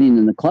that was sitting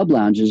in the club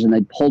lounges, and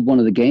they'd pulled one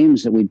of the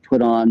games that we'd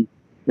put on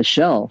the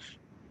shelf,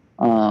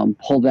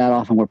 pulled that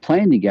off, and were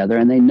playing together.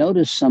 And they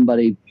noticed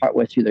somebody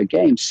partway through their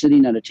game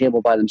sitting at a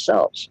table by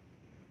themselves.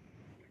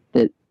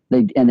 They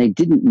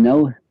didn't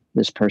know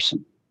this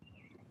person.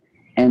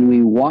 And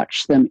we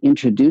watched them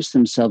introduce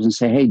themselves and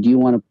say, "Hey, do you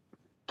want to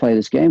play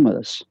this game with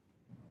us?"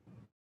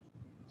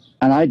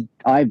 And I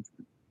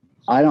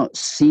don't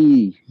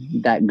see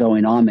that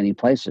going on many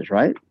places,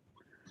 right?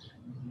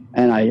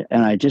 And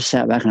I just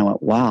sat back and I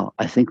went, wow,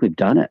 I think we've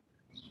done it.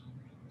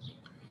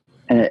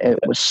 And it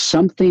was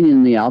something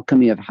in the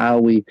alchemy of how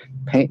we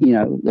paint,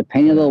 the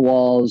paint of the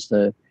walls,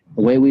 the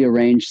way we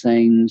arrange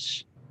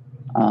things,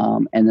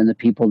 and then the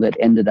people that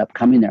ended up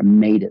coming there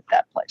made it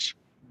that place.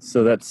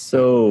 So that's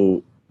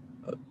so,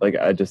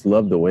 I just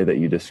love the way that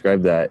you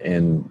describe that,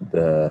 and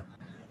the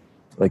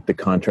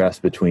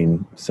contrast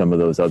between some of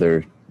those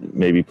other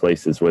maybe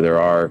places where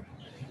there are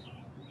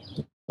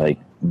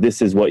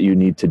this is what you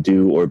need to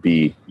do or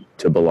be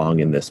to belong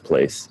in this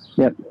place.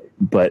 Yep.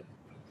 But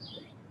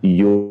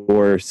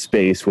your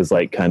space was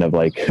kind of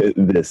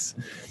this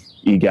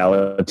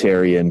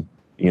egalitarian,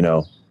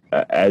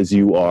 as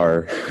you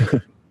are.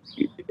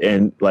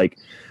 And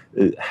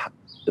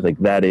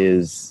that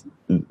is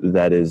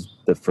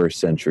the first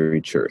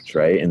century church,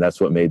 right? And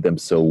that's what made them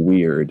so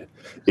weird,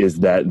 is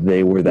that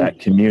they were that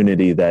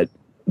community that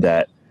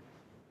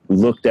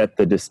looked at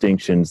the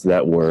distinctions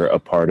that were a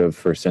part of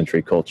first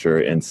century culture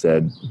and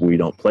said, we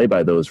don't play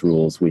by those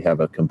rules. We have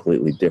a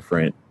completely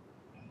different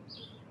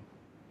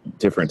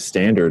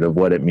standard of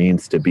what it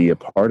means to be a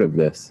part of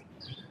this.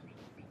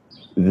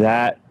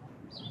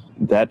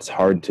 That's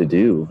hard to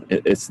do.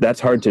 That's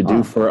hard to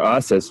do for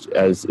us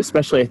as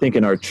especially I think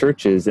in our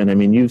churches. And I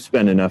mean, you've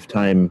spent enough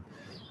time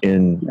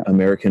in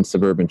American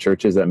suburban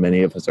churches that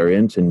many of us are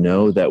in to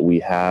know that we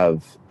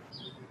have,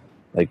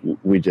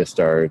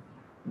 we're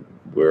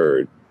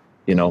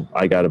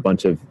I got a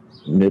bunch of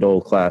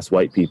middle class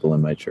white people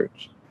in my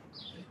church,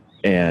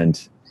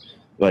 and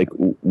I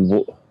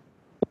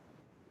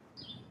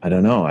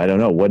don't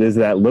know. What does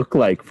that look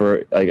like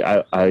for,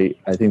 I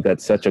think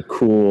that's such a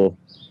cool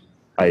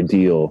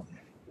ideal.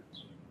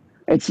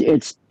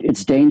 It's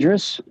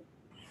dangerous.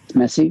 It's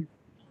messy.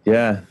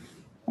 Yeah.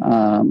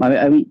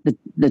 I mean,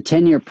 the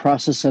 10-year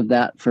process of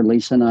that for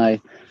Lisa and I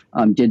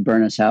did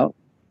burn us out.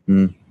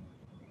 I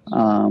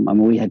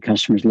mean, we had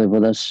customers live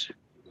with us.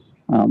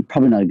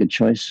 Probably not a good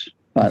choice,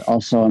 but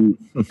also I'm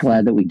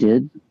glad that we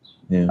did.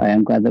 Yeah. I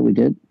am glad that we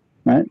did,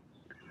 right?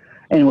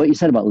 And what you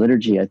said about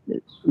liturgy,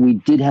 we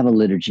did have a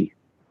liturgy,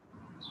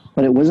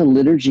 but it was a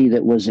liturgy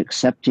that was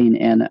accepting,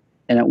 and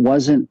it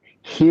wasn't,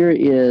 here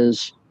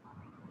is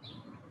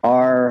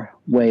our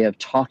way of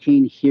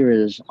talking, here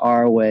is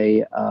our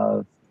way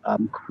of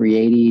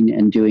creating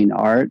and doing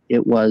art.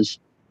 It was,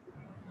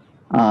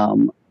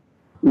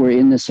 we're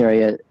in this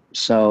area,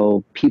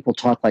 so people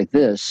talk like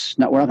this.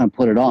 We're not going to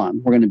put it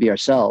on. We're going to be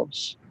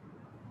ourselves.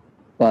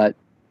 But,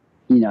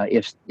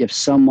 if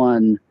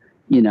someone,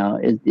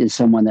 is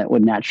someone that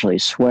would naturally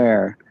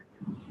swear,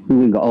 we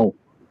would go, oh,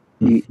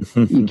 you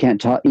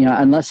can't talk,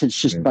 unless it's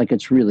just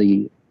it's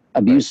really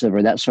abusive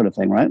or that sort of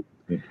thing, right?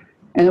 Yeah.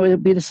 And it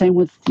would be the same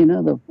with,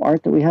 the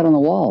art that we had on the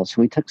walls.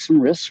 We took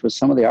some risks with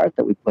some of the art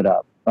that we put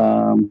up.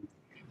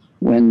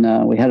 When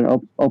we had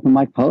an open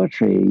mic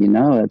poetry,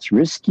 it's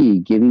risky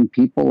giving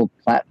people a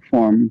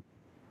platform,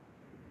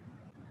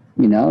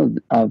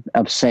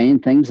 of saying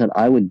things that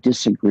I would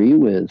disagree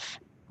with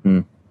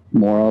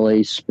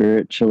morally,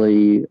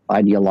 spiritually,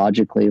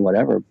 ideologically,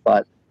 whatever.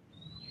 But,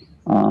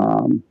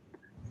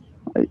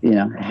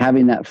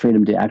 having that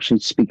freedom to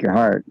actually speak your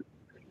heart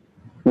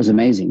was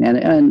amazing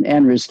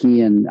and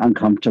risky and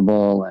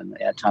uncomfortable.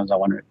 And at times I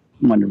wondered,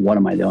 what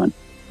am I doing?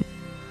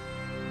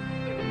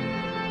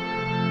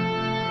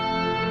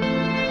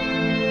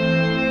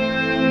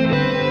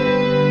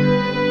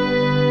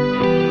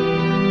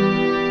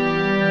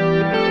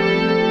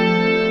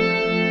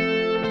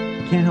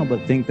 help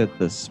but think that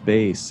the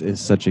space is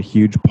such a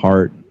huge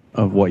part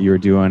of what you're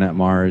doing at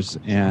Mars,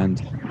 and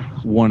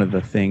one of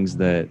the things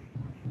that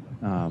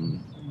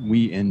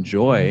we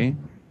enjoy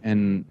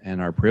and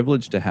are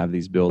privileged to have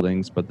these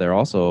buildings, but they're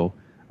also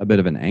a bit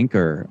of an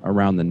anchor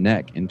around the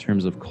neck in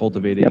terms of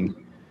cultivating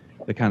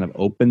the kind of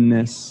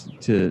openness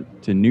to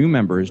new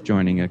members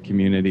joining a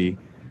community,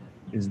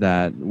 is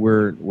that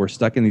we're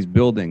stuck in these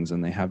buildings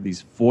and they have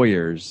these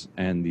foyers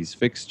and these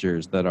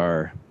fixtures that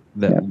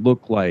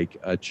look like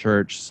a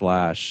church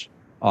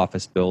 /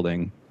 office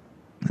building.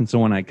 And so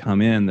when I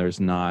come in, there's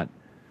not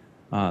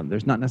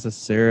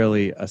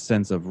necessarily a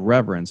sense of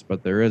reverence,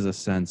 but there is a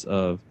sense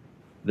of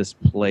this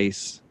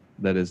place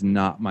that is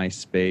not my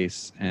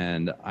space,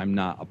 and I'm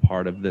not a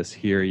part of this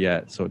here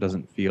yet, so it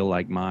doesn't feel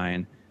like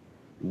mine,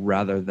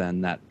 rather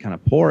than that kind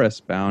of porous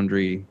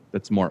boundary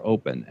that's more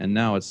open. And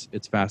now it's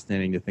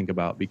fascinating to think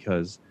about,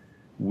 because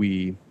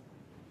we,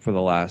 for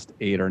the last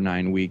 8 or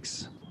 9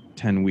 weeks,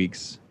 10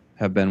 weeks,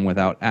 have been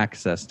without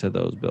access to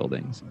those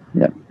buildings.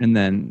 Yep. And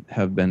then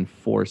have been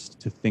forced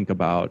to think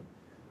about,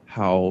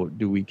 how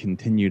do we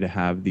continue to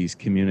have these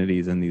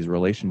communities and these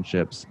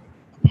relationships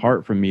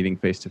apart from meeting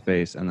face to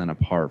face, and then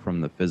apart from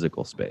the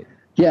physical space?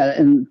 Yeah,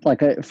 and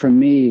like for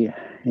me,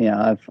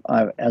 as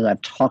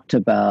I've talked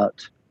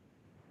about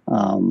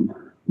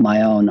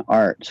my own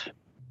art,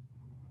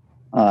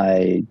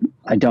 I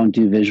don't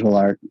do visual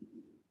art.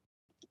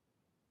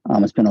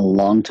 It's been a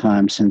long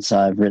time since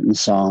I've written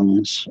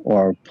songs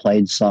or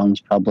played songs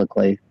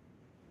publicly,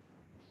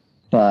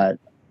 but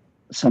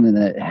something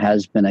that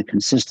has been a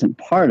consistent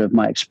part of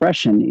my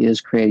expression is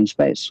creating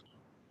space.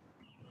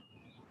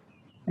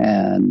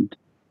 And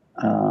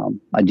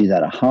I do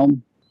that at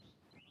home,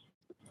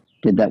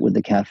 did that with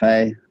the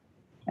cafe,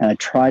 and I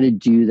try to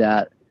do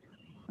that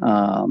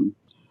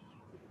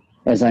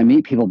as I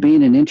meet people.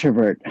 Being an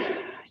introvert,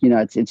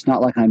 it's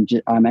not like I'm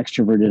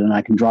extroverted and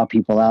I can draw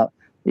people out.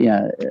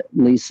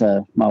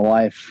 Lisa, my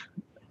wife,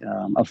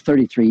 of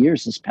 33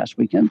 years this past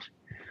weekend,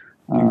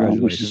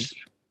 which is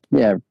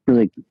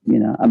really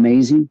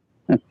amazing.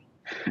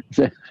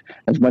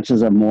 As much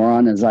as a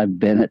moron as I've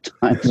been at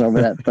times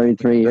over that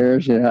 33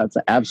 years, it's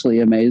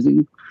absolutely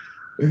amazing.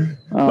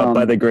 But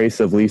by the grace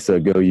of Lisa,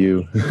 go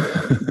you.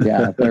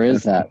 Yeah, there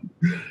is that,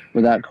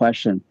 without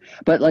question.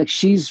 But like,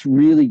 she's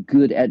really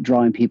good at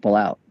drawing people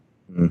out.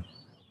 Mm.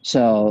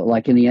 So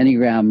like in the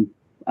Enneagram,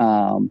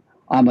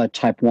 I'm a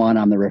type 1,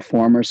 I'm the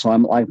reformer. So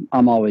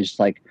I'm always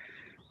like,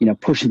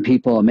 pushing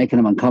people and making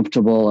them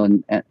uncomfortable.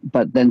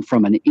 But then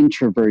from an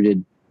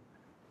introverted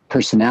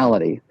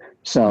personality.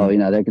 So,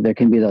 there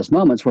can be those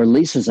moments where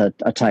Lisa's a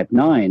type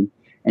 9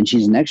 and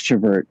she's an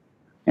extrovert.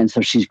 And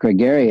so she's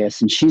gregarious,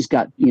 and she's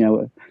got,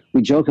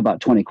 we joke about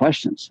 20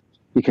 questions,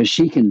 because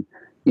she can,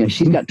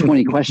 she's got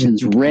 20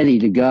 questions ready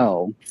to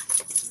go.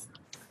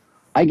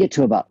 I get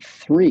to about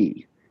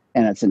 3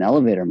 and it's an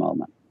elevator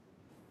moment.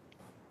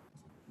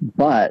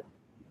 But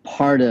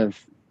part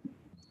of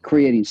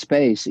creating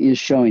space is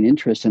showing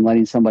interest and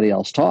letting somebody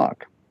else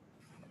talk,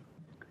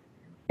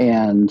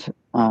 and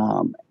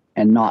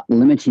not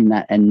limiting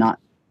that, and not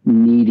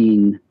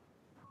needing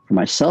for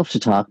myself to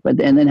talk,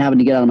 and then having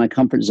to get out of my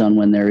comfort zone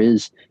when there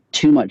is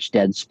too much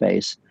dead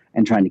space,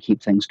 and trying to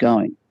keep things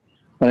going.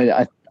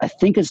 But I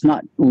think it's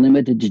not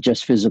limited to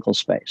just physical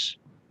space.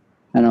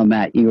 I know,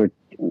 Matt, you were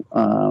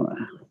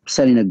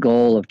setting a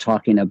goal of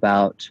talking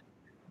about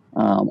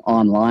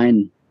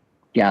online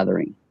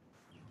gathering,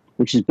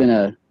 which has been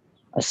a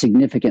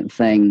significant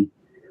thing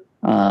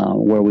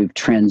where we've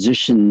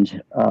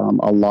transitioned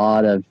a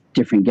lot of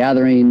different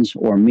gatherings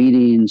or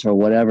meetings or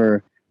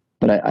whatever.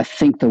 But I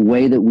think the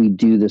way that we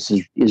do this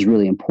is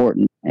really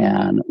important.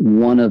 And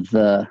one of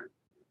the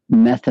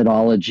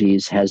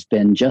methodologies has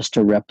been just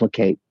to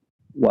replicate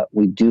what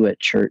we do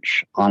at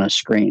church on a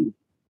screen.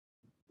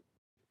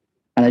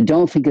 And I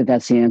don't think that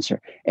that's the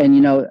answer.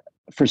 And,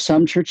 for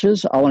some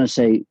churches, I want to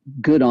say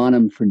good on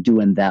them for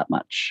doing that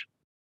much.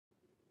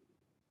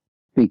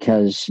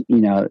 Because,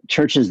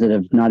 churches that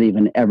have not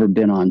even ever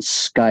been on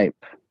Skype,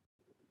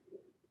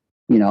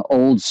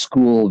 old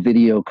school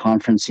video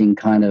conferencing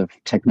kind of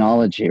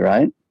technology,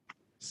 right?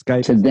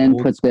 Skype to then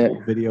put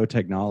the video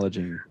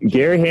technology.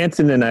 Gary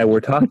Hansen and I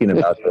were talking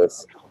about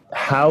this.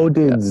 How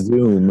did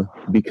Zoom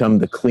become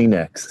the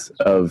Kleenex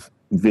of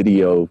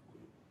video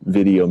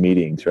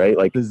meetings, right?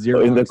 Like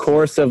in the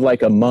course of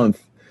like a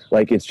month,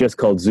 like it's just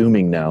called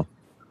Zooming now.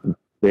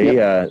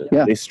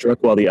 They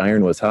struck while the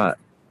iron was hot.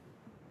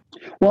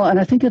 Well, and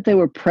I think that they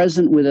were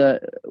present with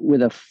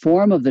a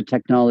form of the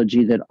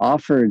technology that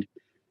offered,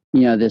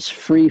 this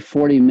free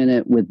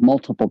 40-minute with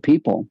multiple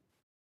people.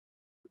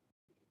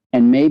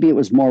 And maybe it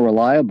was more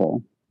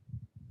reliable.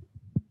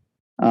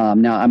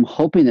 Now, I'm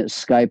hoping that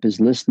Skype is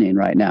listening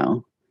right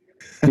now,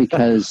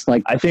 because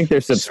I think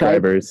they're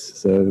subscribers,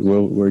 so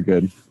we're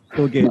good.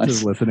 Bill Gates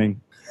is listening.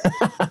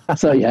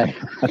 So yeah,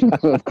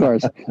 of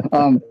course.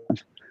 But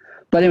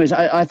anyways,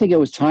 I think it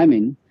was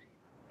timing,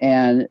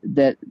 and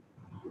that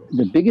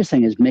the biggest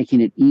thing is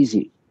making it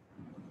easy.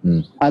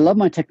 I love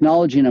my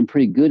technology and I'm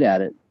pretty good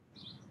at it.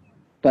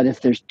 But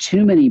if there's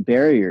too many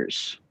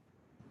barriers,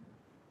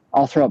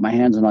 I'll throw up my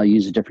hands and I'll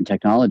use a different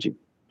technology.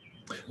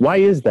 Why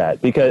is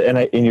that? Because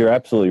and you're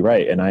absolutely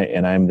right, and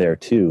I'm there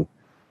too.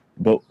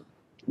 But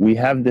we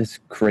have this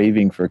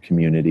craving for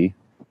community,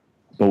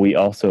 but we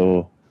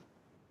also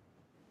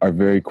are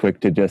very quick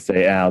to just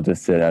say, I'll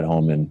just sit at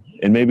home, and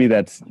maybe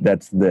that's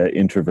the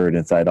introvert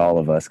inside all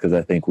of us, because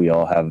I think we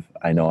all have,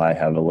 I know I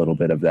have a little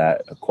bit of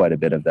that, quite a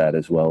bit of that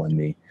as well in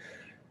me.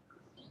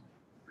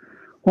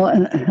 Well,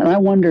 and I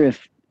wonder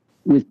if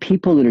with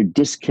people that are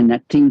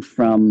disconnecting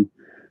from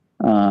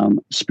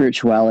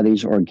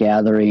spiritualities or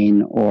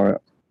gathering or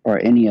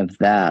any of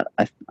that,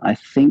 I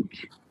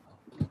think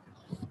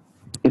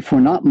if we're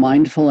not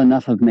mindful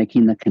enough of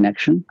making the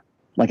connection,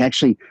 like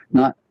actually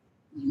not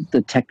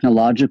the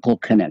technological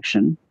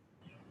connection,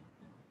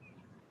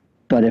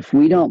 but if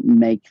we don't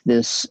make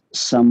this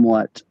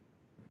somewhat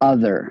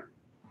other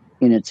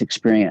in its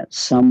experience,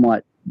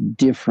 somewhat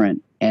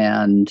different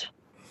and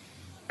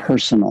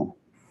personal,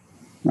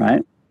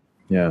 right?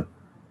 Yeah.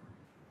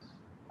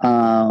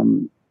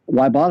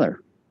 Why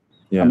bother?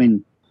 Yeah. I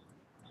mean,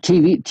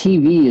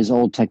 TV is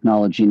old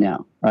technology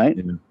now, right?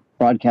 Yeah.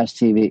 Broadcast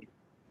TV.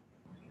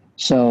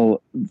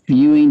 So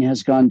viewing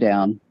has gone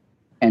down,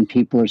 and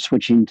people are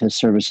switching to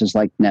services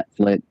like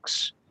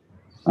Netflix,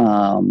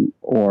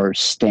 or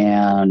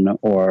Stan,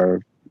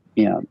 or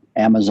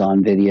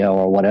Amazon Video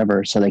or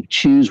whatever. So they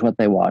choose what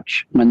they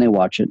watch when they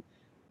watch it.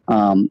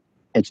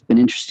 It's been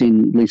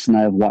interesting. Lisa and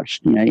I have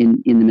watched.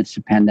 In the midst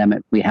of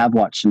pandemic, we have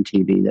watched some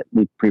TV that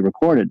we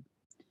pre-recorded.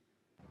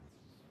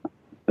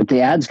 But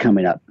the ad's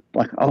coming up,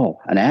 like, oh,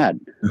 an ad.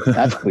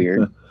 That's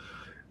weird.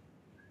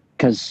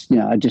 Because,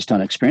 I just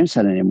don't experience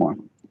that anymore.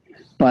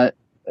 But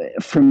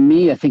for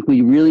me, I think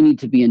we really need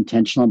to be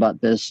intentional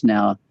about this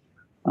now.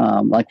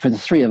 Like for the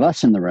three of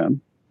us in the room,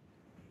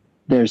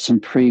 there's some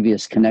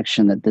previous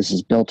connection that this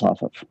is built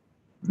off of.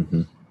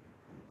 Mm-hmm.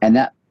 And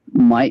that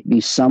might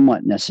be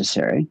somewhat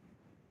necessary.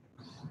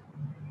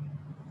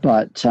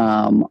 But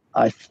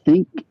I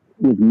think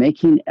with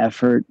making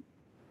effort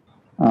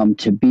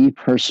to be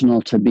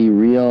personal, to be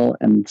real,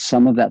 and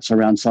some of that's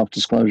around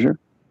self-disclosure,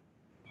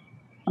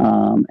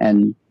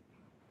 and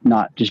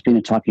not just being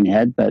a talking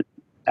head, but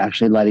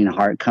actually letting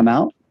heart come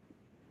out.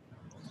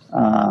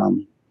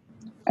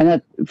 And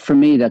that, for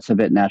me, that's a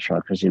bit natural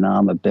because,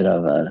 I'm a bit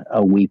of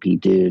a weepy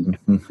dude.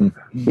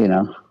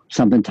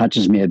 Something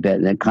touches me a bit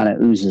and it kind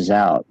of oozes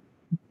out.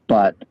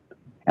 And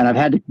I've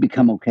had to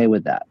become okay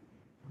with that.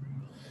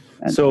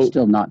 And So,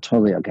 still not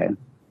totally okay.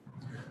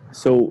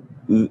 So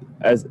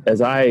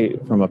as I,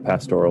 from a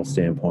pastoral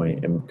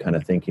standpoint, am kind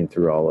of thinking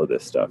through all of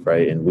this stuff,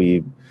 right? And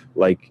we,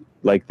 like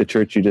the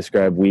church you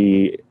described,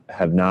 we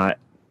have not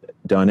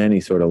done any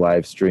sort of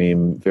live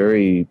stream,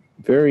 very,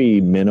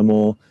 very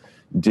minimal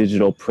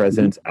digital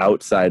presence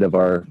outside of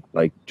our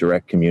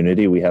direct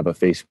community. We have a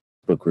Facebook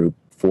group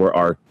for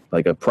our,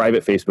 a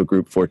private Facebook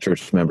group for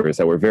church members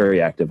that we're very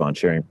active on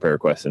sharing prayer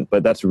requests,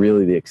 but that's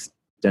really the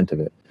extent of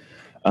it.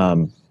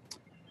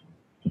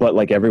 But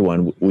like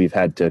everyone, we've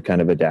had to kind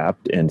of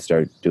adapt and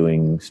start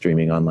doing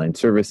streaming online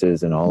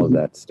services and all of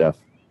that stuff.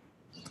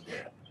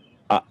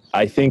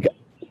 I think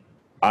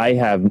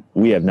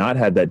we have not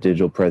had that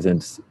digital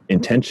presence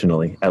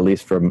intentionally, at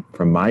least from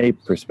my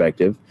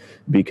perspective,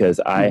 because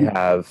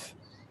I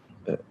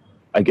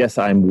guess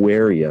I'm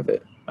wary of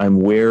it. I'm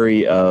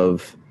wary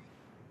of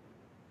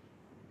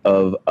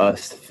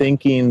us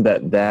thinking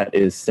that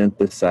is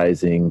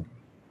synthesizing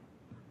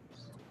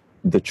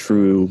the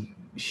true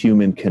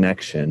human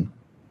connection.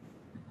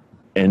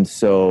 And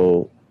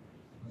so,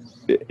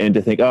 and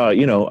to think,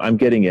 I'm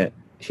getting it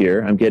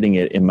here. I'm getting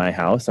it in my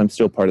house. I'm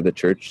still part of the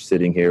church,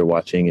 sitting here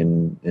watching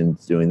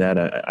and doing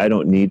that. I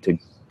don't need to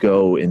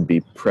go and be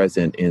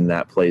present in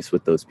that place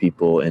with those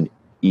people and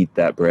eat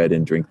that bread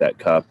and drink that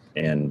cup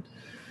and,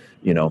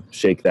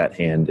 shake that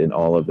hand and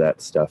all of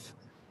that stuff.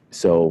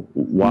 So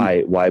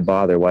why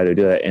bother? Why do I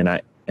do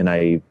that?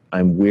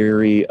 I'm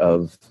weary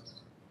of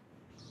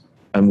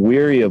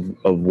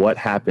what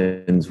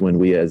happens when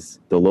we, as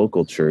the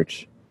local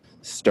church,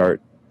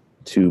 start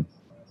to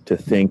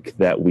think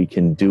that we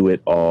can do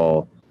it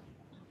all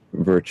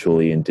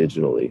virtually and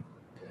digitally.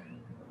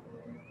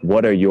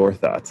 What are your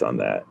thoughts on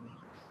that?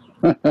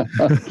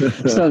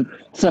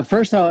 So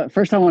first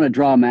I want to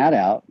draw Matt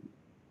out,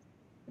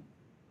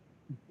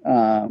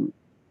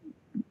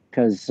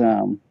 because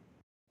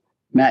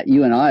Matt,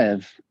 you and I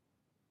have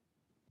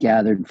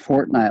gathered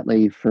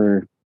fortnightly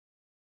for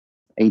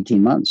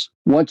 18 months.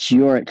 What's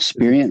your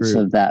experience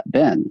of that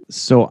been?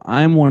 So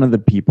I'm one of the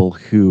people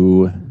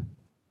who,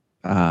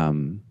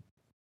 in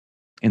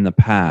the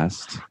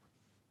past,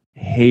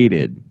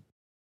 hated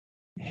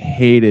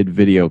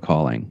video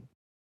calling.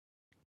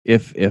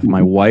 If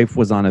my wife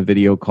was on a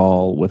video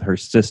call with her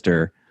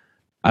sister,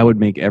 I would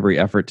make every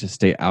effort to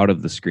stay out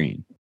of the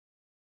screen.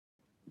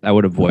 I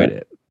would avoid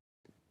it.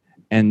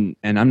 And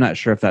I'm not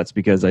sure if that's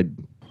because I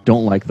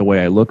don't like the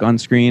way I look on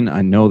screen.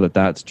 I know that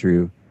that's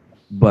true,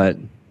 but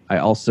I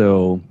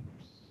also,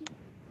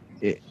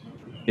 it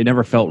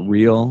never felt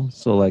real.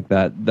 So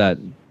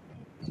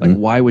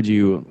why would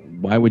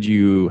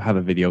you have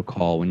a video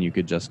call when you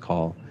could just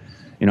call?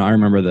 I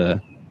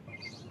remember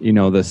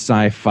the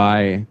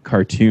sci-fi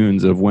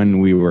cartoons of when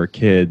we were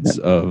kids,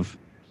 of,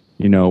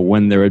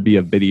 when there would be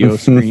a video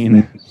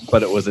screen,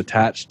 but it was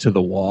attached to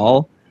the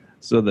wall.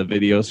 So the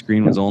video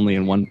screen was only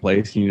in one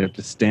place. And you'd have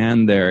to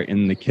stand there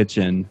in the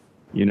kitchen,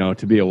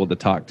 to be able to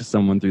talk to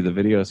someone through the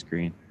video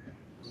screen.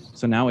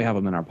 So now we have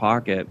them in our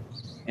pocket.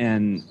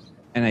 And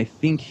I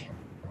think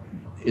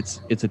it's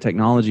a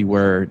technology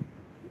where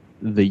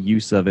the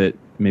use of it,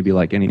 maybe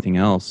like anything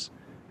else,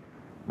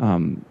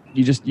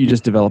 you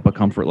just develop a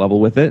comfort level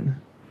with it,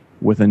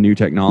 with a new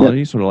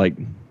technology. Sort of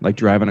like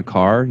driving a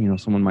car.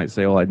 Someone might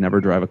say, "Oh, I'd never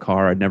drive a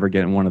car. I'd never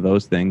get in one of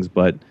those things."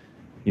 But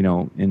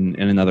in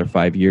another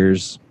 5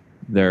 years,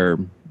 they're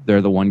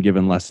the one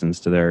giving lessons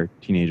to their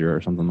teenager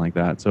or something like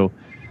that. So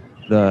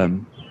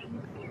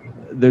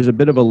there's a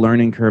bit of a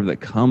learning curve that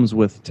comes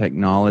with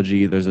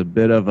technology. There's a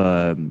bit of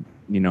a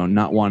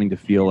not wanting to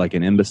feel like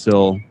an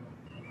imbecile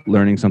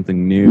learning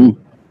something new.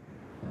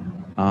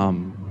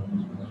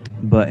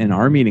 But in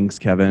our meetings,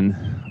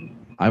 Kevin,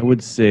 I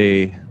would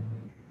say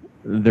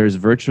there's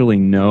virtually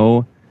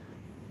no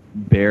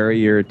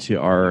barrier to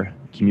our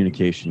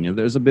communication.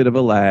 There's a bit of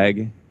a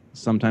lag.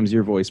 Sometimes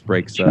your voice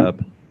breaks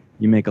up.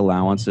 You make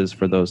allowances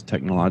for those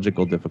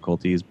technological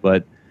difficulties,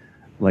 but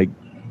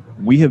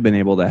we have been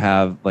able to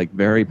have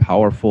very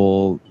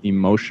powerful,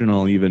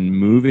 emotional, even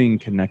moving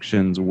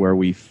connections where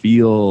we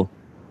feel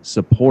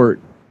support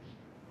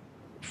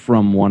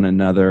from one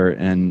another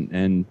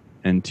and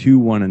to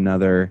one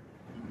another,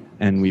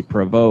 and we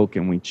provoke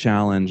and we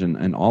challenge,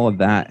 and all of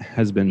that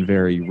has been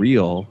very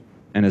real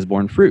and has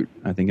borne fruit,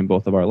 I think, in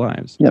both of our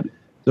lives. Yep.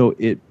 So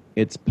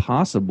it's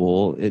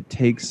possible. It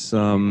takes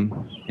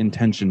some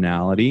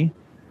intentionality.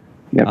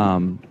 Yep.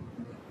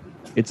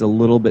 It's a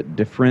little bit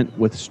different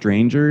with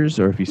strangers,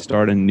 or if you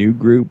start a new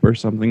group or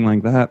something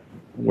like that,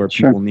 where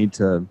people need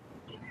to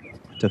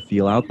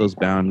feel out those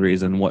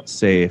boundaries and what's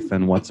safe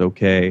and what's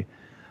okay.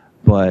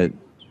 But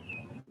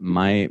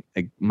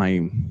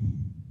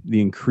the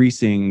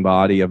increasing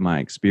body of my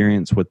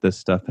experience with this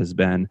stuff has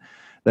been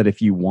that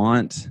if you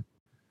want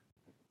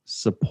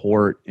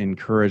support,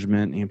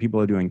 encouragement, people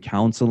are doing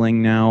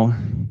counseling now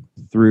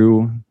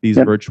through these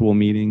virtual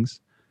meetings,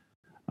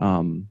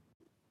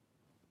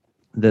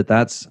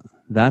 that's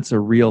a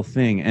real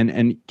thing.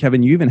 And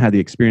Kevin, you even had the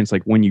experience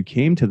when you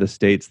came to the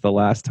States the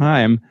last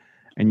time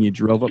and you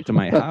drove up to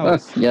my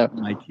house.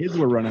 My kids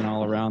were running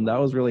all around. That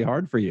was really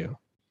hard for you.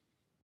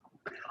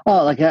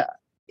 Oh,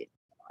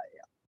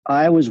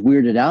 I was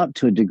weirded out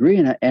to a degree,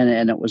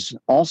 and it was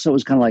kind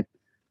of like,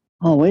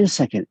 oh, wait a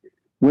second,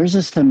 where's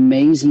this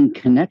amazing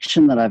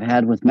connection that I've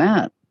had with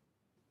Matt?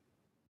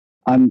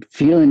 I'm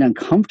feeling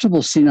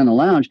uncomfortable sitting on the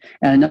lounge,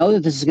 and I know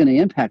that this is going to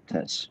impact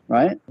us,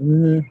 right?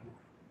 With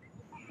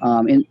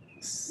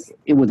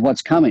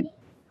what's coming.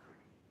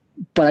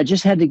 But I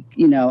just had to,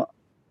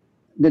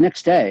 the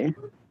next day,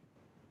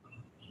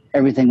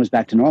 everything was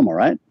back to normal,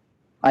 right?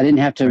 I didn't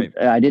have to. Right.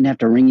 I didn't have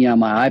to ring you on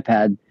my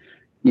iPad,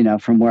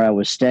 from where I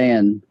was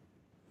staying,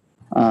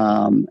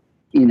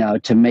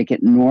 to make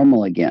it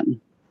normal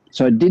again.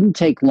 So it didn't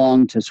take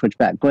long to switch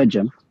back. Go ahead,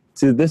 Jim.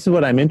 So this is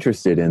what I'm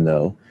interested in,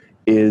 though,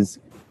 is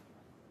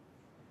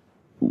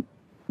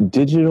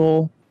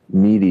digital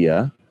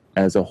media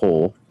as a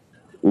whole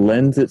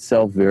lends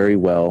itself very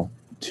well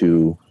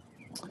to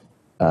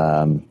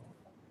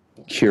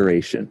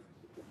curation,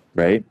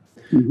 right?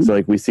 Mm-hmm.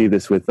 So we see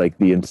this with the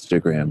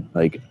Instagram.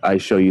 I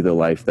show you the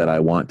life that I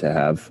want to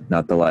have,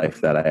 not the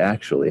life that I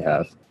actually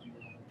have.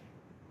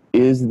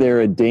 Is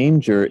there a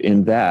danger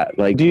in that?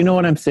 Do you know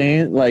what I'm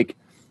saying?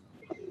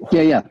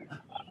 Yeah.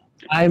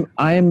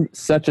 I'm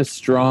such a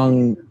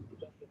strong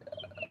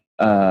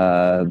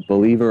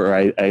believer, or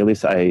at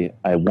least I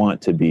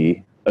want to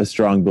be a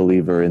strong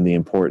believer in the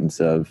importance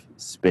of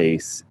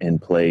space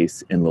and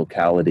place and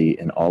locality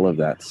and all of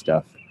that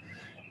stuff.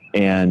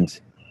 And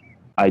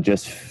I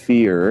just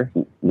fear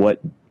what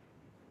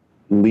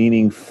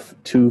leaning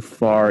too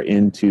far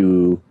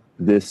into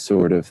this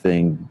sort of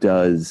thing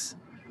does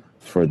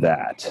for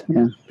that.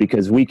 Yeah.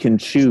 Because we can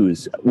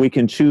choose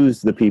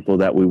the people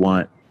that we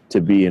want to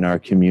be in our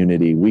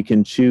community. We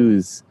can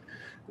choose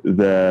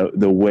the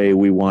way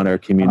we want our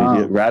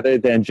community, rather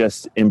than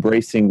just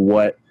embracing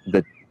what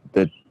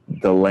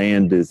the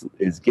land is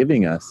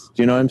giving us.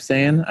 Do you know what I'm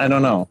saying? I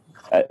don't know.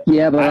 I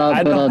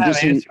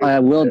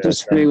will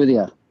disagree with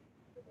you.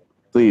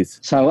 Please.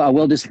 So I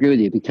will disagree with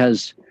you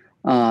because,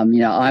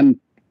 I'm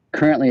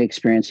currently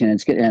experiencing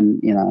it,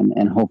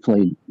 and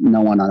hopefully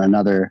no one on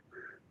another,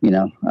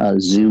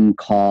 Zoom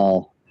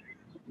call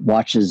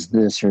watches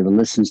this or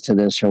listens to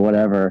this or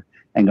whatever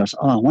and goes,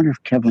 oh, I wonder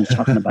if Kevin's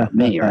talking about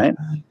me, right?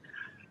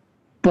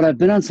 But I've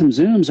been on some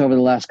Zooms over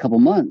the last couple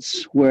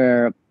months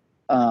where,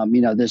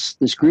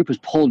 this group is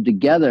pulled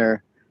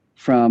together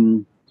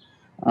from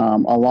a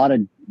lot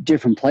of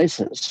different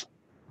places.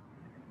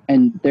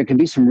 And there can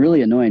be some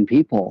really annoying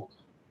people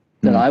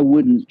that I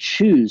wouldn't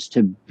choose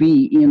to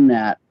be in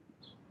that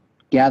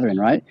gathering,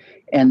 right?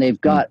 And they've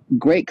got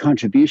great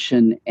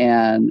contribution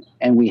and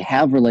we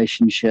have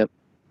relationship.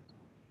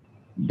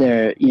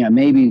 They're,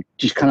 maybe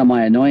just kind of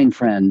my annoying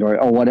friend or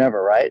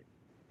whatever, right?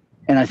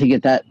 And I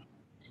think that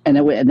and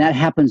that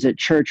happens at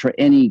church or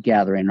any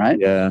gathering, right?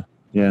 Yeah.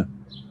 Yeah.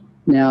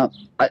 Now,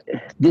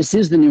 this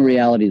is the new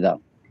reality,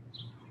 though.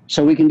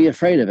 So we can be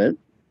afraid of it.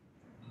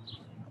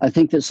 I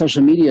think that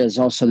social media is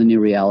also the new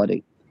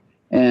reality.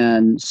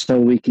 And so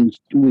we can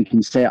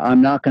say,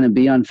 I'm not going to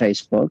be on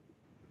Facebook.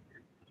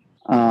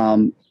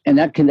 And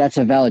that's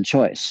a valid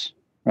choice,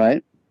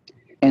 right?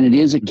 And it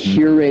is a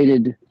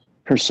curated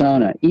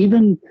persona.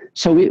 Even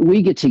so,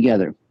 we get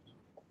together,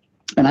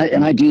 and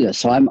I do this.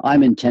 So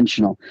I'm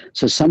intentional.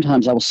 So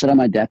sometimes I will sit on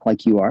my deck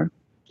like you are,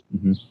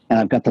 and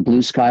I've got the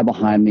blue sky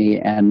behind me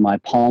and my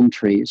palm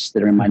trees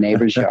that are in my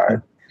neighbor's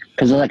yard,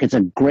 because it's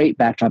a great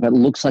backdrop. It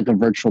looks like a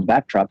virtual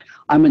backdrop.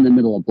 I'm in the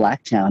middle of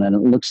Blacktown, and it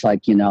looks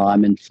like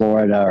I'm in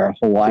Florida or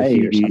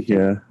Hawaii or something.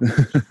 Yeah.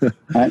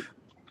 Right?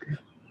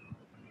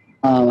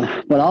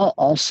 But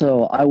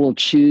I will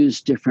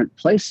choose different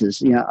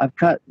places. I've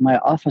got, my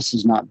office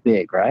is not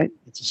big, right?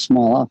 It's a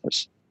small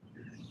office,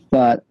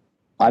 but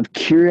I've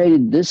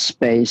curated this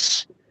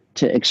space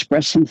to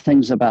express some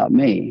things about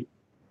me.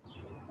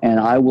 And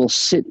I will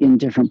sit in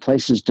different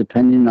places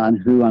depending on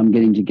who I'm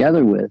getting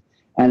together with.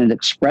 And it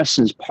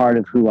expresses part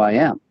of who I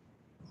am.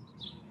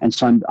 And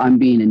so I'm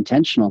being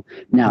intentional.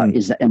 Now,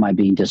 am I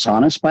being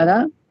dishonest by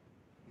that?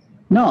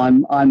 No,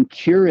 I'm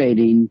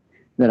curating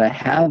that I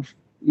have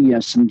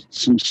some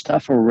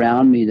stuff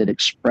around me that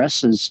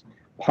expresses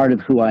part of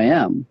who I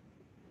am.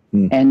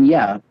 And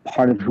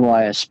part of who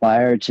I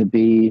aspire to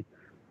be,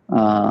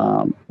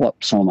 what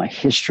some of my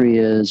history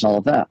is, all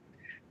of that.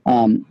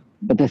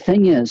 But the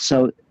thing is,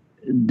 so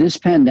this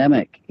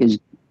pandemic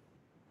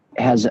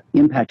has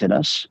impacted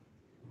us,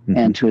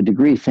 and to a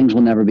degree, things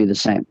will never be the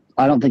same.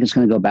 I don't think it's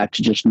going to go back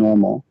to just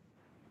normal.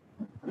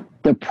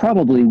 There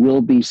probably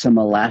will be some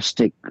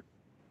elastic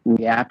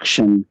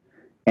reaction,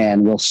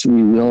 and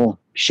we will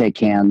shake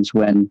hands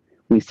when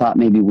we thought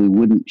maybe we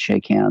wouldn't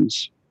shake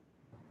hands.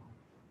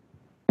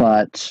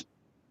 But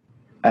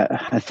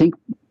I think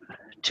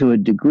to a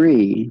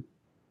degree,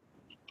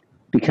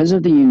 because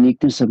of the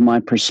uniqueness of my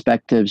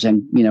perspectives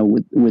and,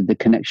 with the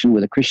connection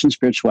with a Christian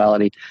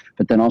spirituality,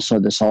 but then also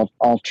this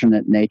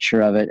alternate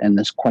nature of it and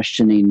this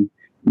questioning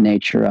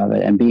nature of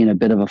it and being a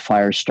bit of a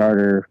fire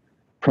starter,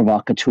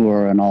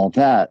 provocateur and all of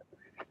that,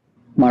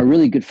 my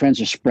really good friends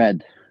are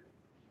spread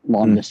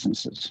long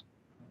distances.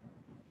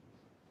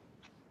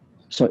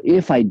 So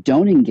if I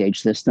don't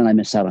engage this, then I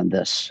miss out on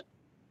this.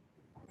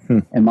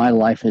 And my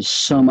life is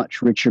so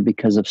much richer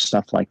because of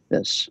stuff like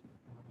this.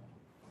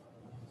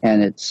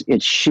 And it's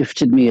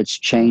shifted me, it's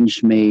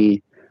changed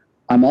me.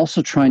 I'm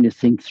also trying to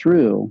think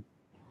through,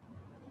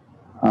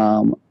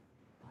 and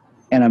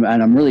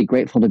I'm really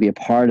grateful to be a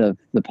part of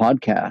the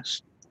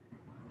podcast,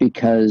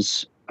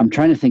 because I'm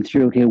trying to think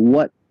through, okay,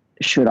 what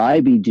should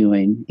I be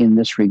doing in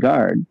this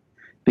regard?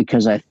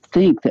 Because I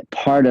think that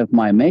part of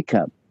my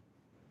makeup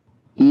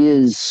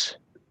is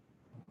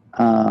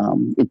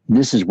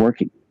this is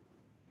working.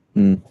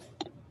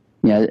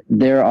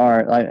 There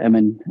are,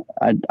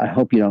 I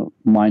hope you don't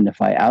mind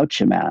if I out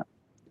you, Matt.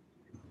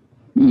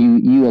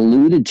 You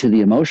alluded to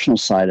the emotional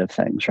side of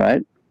things,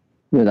 right?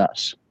 With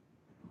us.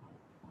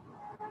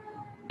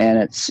 And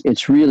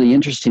it's really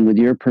interesting with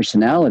your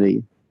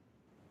personality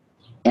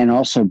and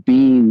also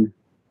being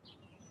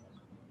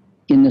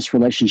in this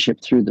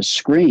relationship through the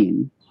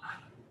screen,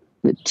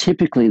 that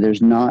typically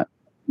there's not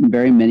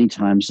very many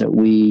times that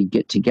we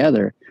get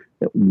together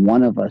that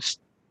one of us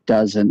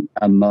doesn't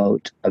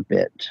emote a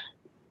bit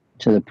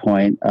to the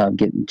point of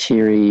getting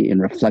teary in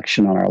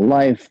reflection on our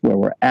life, where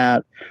we're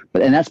at.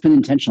 And that's been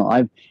intentional.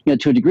 I've,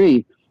 to a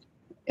degree,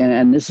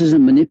 and this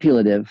isn't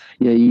manipulative.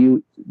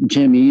 Jim,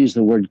 you use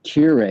the word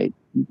curate.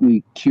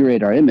 We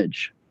curate our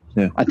image.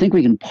 Yeah. I think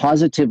we can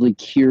positively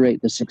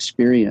curate this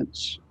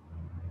experience,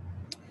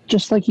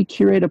 just like you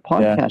curate a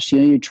podcast.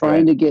 Yeah. You're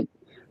trying to get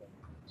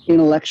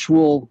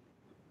intellectual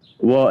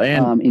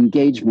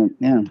engagement.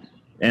 Yeah.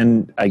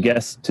 And I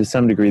guess to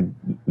some degree,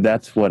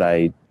 that's what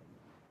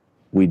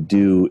we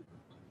do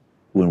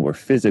when we're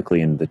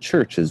physically in the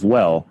church as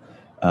well.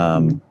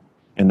 And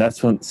that's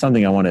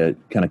something I want to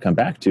kind of come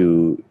back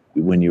to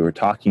when you were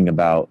talking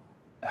about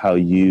how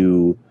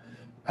you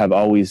have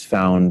always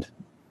found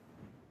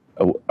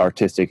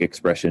artistic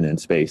expression in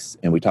space.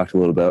 And we talked a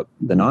little about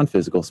the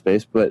non-physical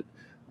space, but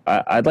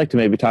I'd like to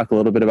maybe talk a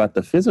little bit about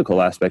the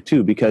physical aspect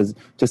too, because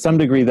to some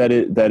degree that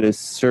is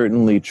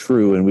certainly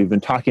true. And we've been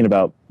talking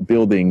about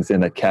buildings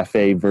in a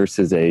cafe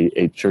versus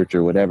a church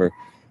or whatever.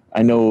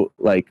 I know,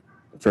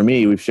 for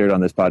me, we've shared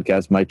on this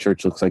podcast, my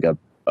church looks like a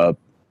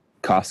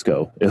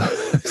Costco. It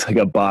looks like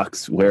a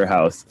box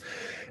warehouse,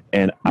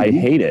 and I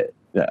hate it.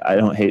 I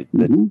don't hate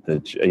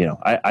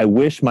I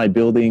wish my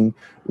building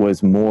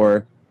was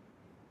more.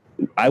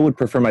 I would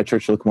prefer my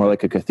church to look more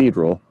like a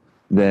cathedral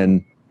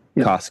than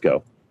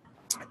Costco.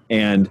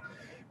 And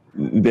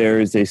there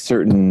is a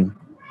certain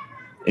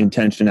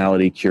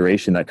intentionality,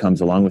 curation that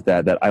comes along with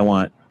that I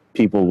want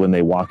people, when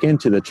they walk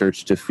into the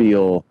church, to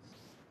feel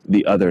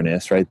the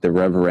otherness, right? The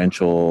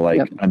reverential,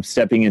 I'm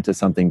stepping into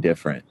something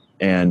different.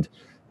 And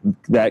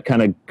that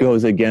kind of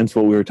goes against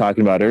what we were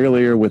talking about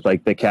earlier with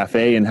the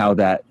cafe and how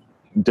that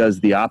does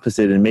the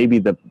opposite. And maybe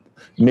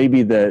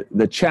maybe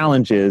the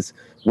challenge is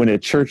when a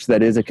church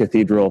that is a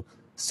cathedral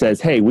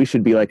says, hey, we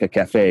should be like a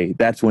cafe,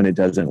 that's when it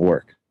doesn't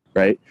work,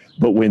 right?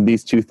 But when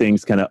these two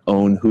things kind of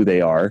own who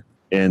they are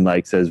and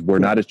like says, we're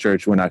not a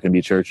church, we're not going to be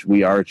a church,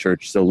 we are a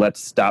church, so let's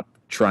stop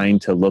trying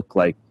to look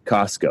like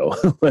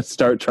Costco. Let's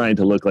start trying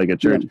to look like a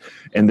church. Yeah.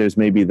 And there's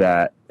maybe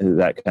that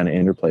kind of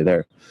interplay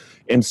there.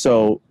 And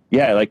so,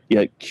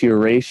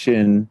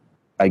 curation,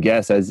 I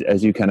guess,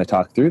 as you kind of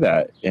talk through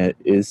that,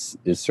 is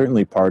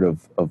certainly part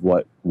of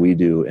what we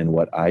do and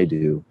what I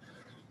do.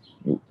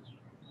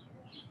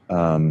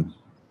 I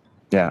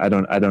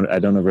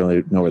don't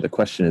really know where the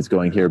question is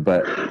going here,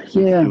 but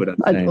yeah,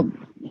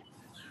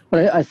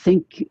 I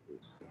think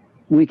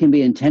we can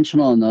be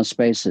intentional in those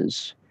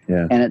spaces.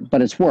 Yeah.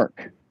 But it's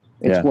work.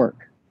 It's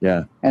work.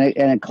 Yeah. And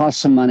it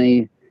costs some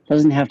money.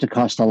 Doesn't have to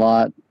cost a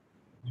lot.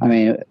 I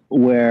mean,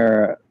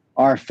 where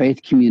our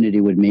faith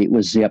community would meet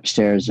was the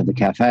upstairs of the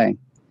cafe.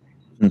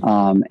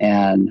 Mm-hmm.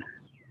 And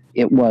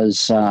it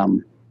was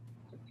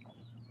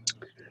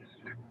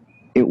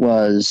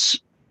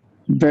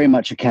very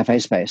much a cafe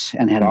space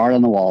and had art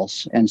on the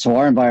walls. And so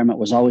our environment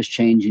was always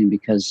changing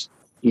because,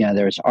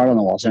 there's art on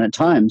the walls. And at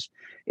times,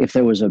 if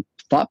there was a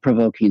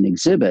thought-provoking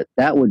exhibit,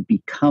 that would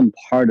become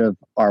part of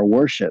our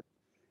worship.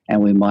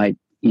 And we might,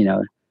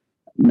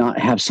 not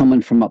have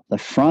someone from up the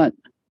front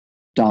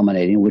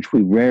dominating, which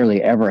we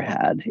rarely ever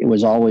had. It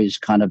was always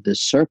kind of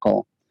this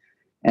circle.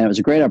 And it was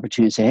a great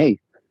opportunity to say,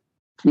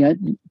 hey,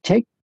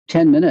 take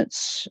 10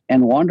 minutes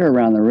and wander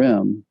around the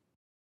room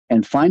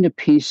and find a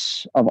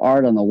piece of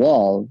art on the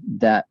wall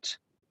that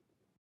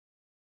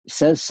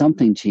says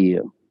something to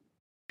you.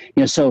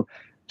 So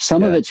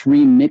some of it's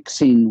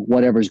remixing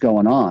whatever's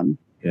going on.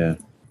 Yeah.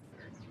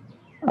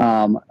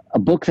 A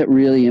book that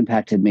really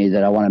impacted me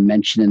that I want to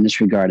mention in this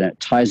regard, and it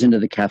ties into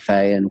the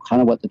cafe and kind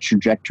of what the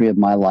trajectory of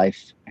my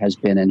life has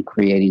been in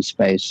creating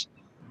space.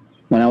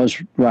 When I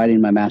was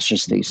writing my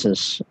master's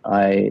thesis,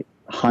 I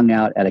hung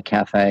out at a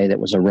cafe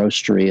that was a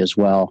roastery as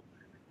well,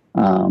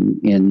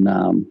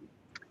 in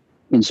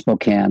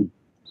Spokane.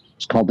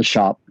 It's called The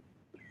Shop.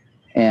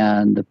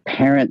 And the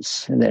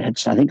parents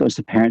I think it was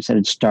the parents that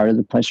had started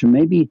the place, or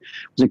maybe it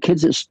was the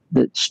kids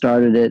that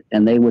started it,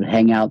 and they would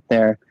hang out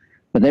there.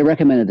 But they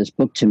recommended this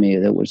book to me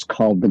that was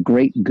called The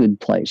Great Good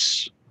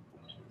Place.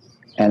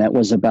 And it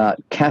was about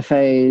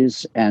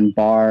cafes and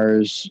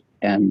bars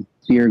and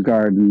beer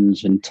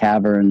gardens and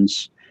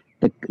taverns,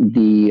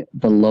 the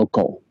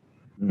local.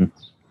 Mm.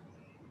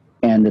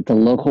 And that the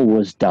local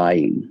was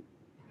dying.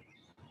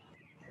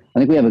 I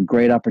think we have a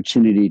great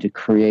opportunity to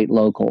create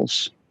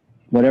locals,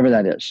 whatever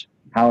that is,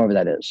 however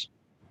that is.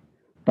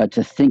 But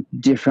to think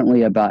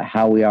differently about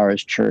how we are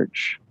as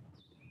church,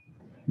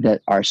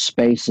 that our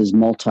space is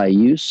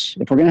multi-use.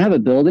 If we're going to have a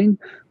building,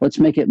 let's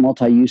make it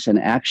multi-use and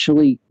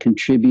actually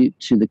contribute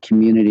to the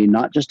community,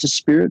 not just a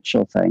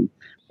spiritual thing,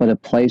 but a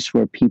place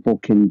where people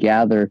can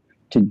gather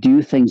to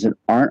do things that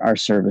aren't our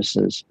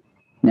services.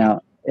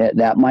 Now,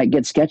 that might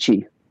get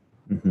sketchy.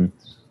 Mm-hmm.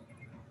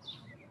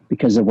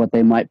 Because of what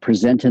they might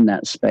present in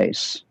that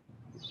space.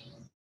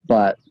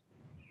 But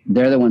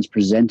they're the ones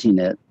presenting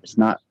it.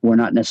 We're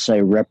not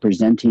necessarily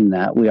representing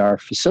that. We are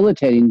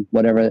facilitating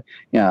whatever,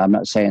 I'm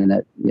not saying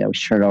that,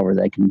 shirt over,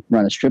 they can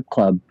run a strip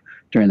club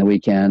during the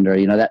weekend or,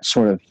 that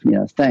sort of,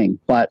 thing.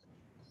 But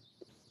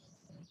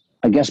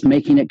I guess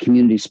making it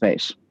community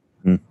space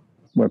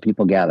where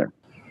people gather.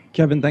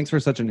 Kevin, thanks for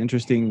such an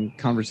interesting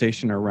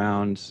conversation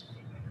around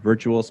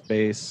virtual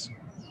space,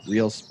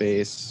 real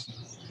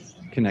space,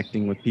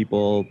 connecting with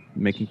people,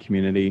 making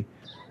community.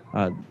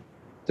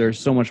 There's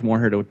so much more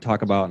here to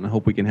talk about, and I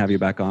hope we can have you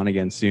back on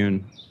again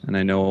soon. And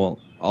I know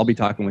I'll be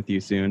talking with you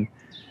soon.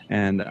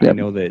 And yep. I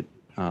know that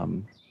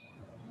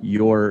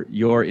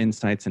your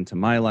insights into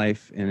my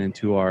life and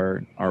into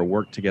our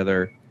work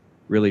together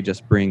really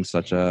just bring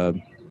such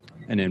an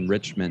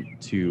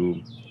enrichment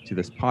to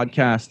this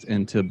podcast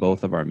and to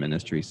both of our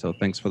ministries. So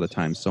thanks for the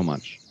time so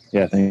much.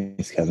 Yeah,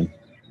 thanks, Kevin.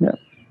 Yeah,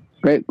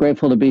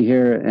 grateful to be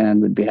here,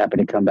 and would be happy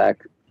to come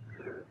back.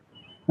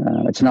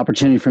 It's an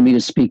opportunity for me to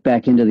speak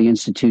back into the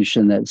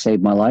institution that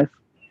saved my life.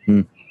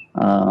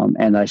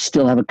 And I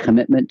still have a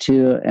commitment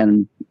to,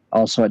 and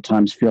also at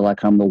times feel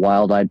like I'm the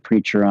wild-eyed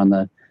preacher on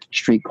the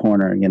street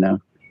corner,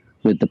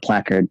 with the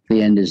placard,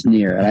 the end is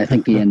near. And I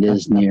think the end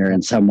is near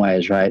in some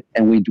ways, right?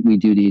 And we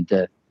do need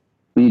to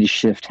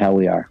shift how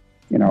we are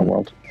in our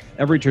world.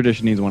 Every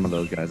tradition needs one of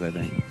those guys, I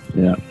think.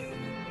 Yeah.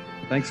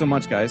 Thanks so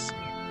much, guys.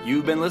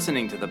 You've been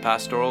listening to the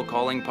Pastoral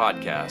Calling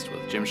Podcast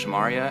with Jim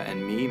Shamaria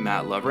and me,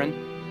 Matt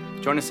Lovren.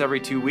 Join us every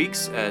 2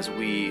 weeks as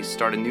we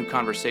start a new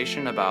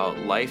conversation about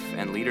life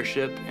and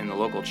leadership in the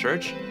local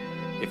church.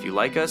 If you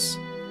like us,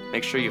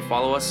 make sure you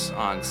follow us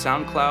on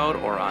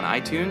SoundCloud or on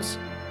iTunes,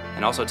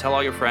 and also tell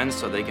all your friends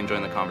so they can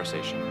join the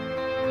conversation.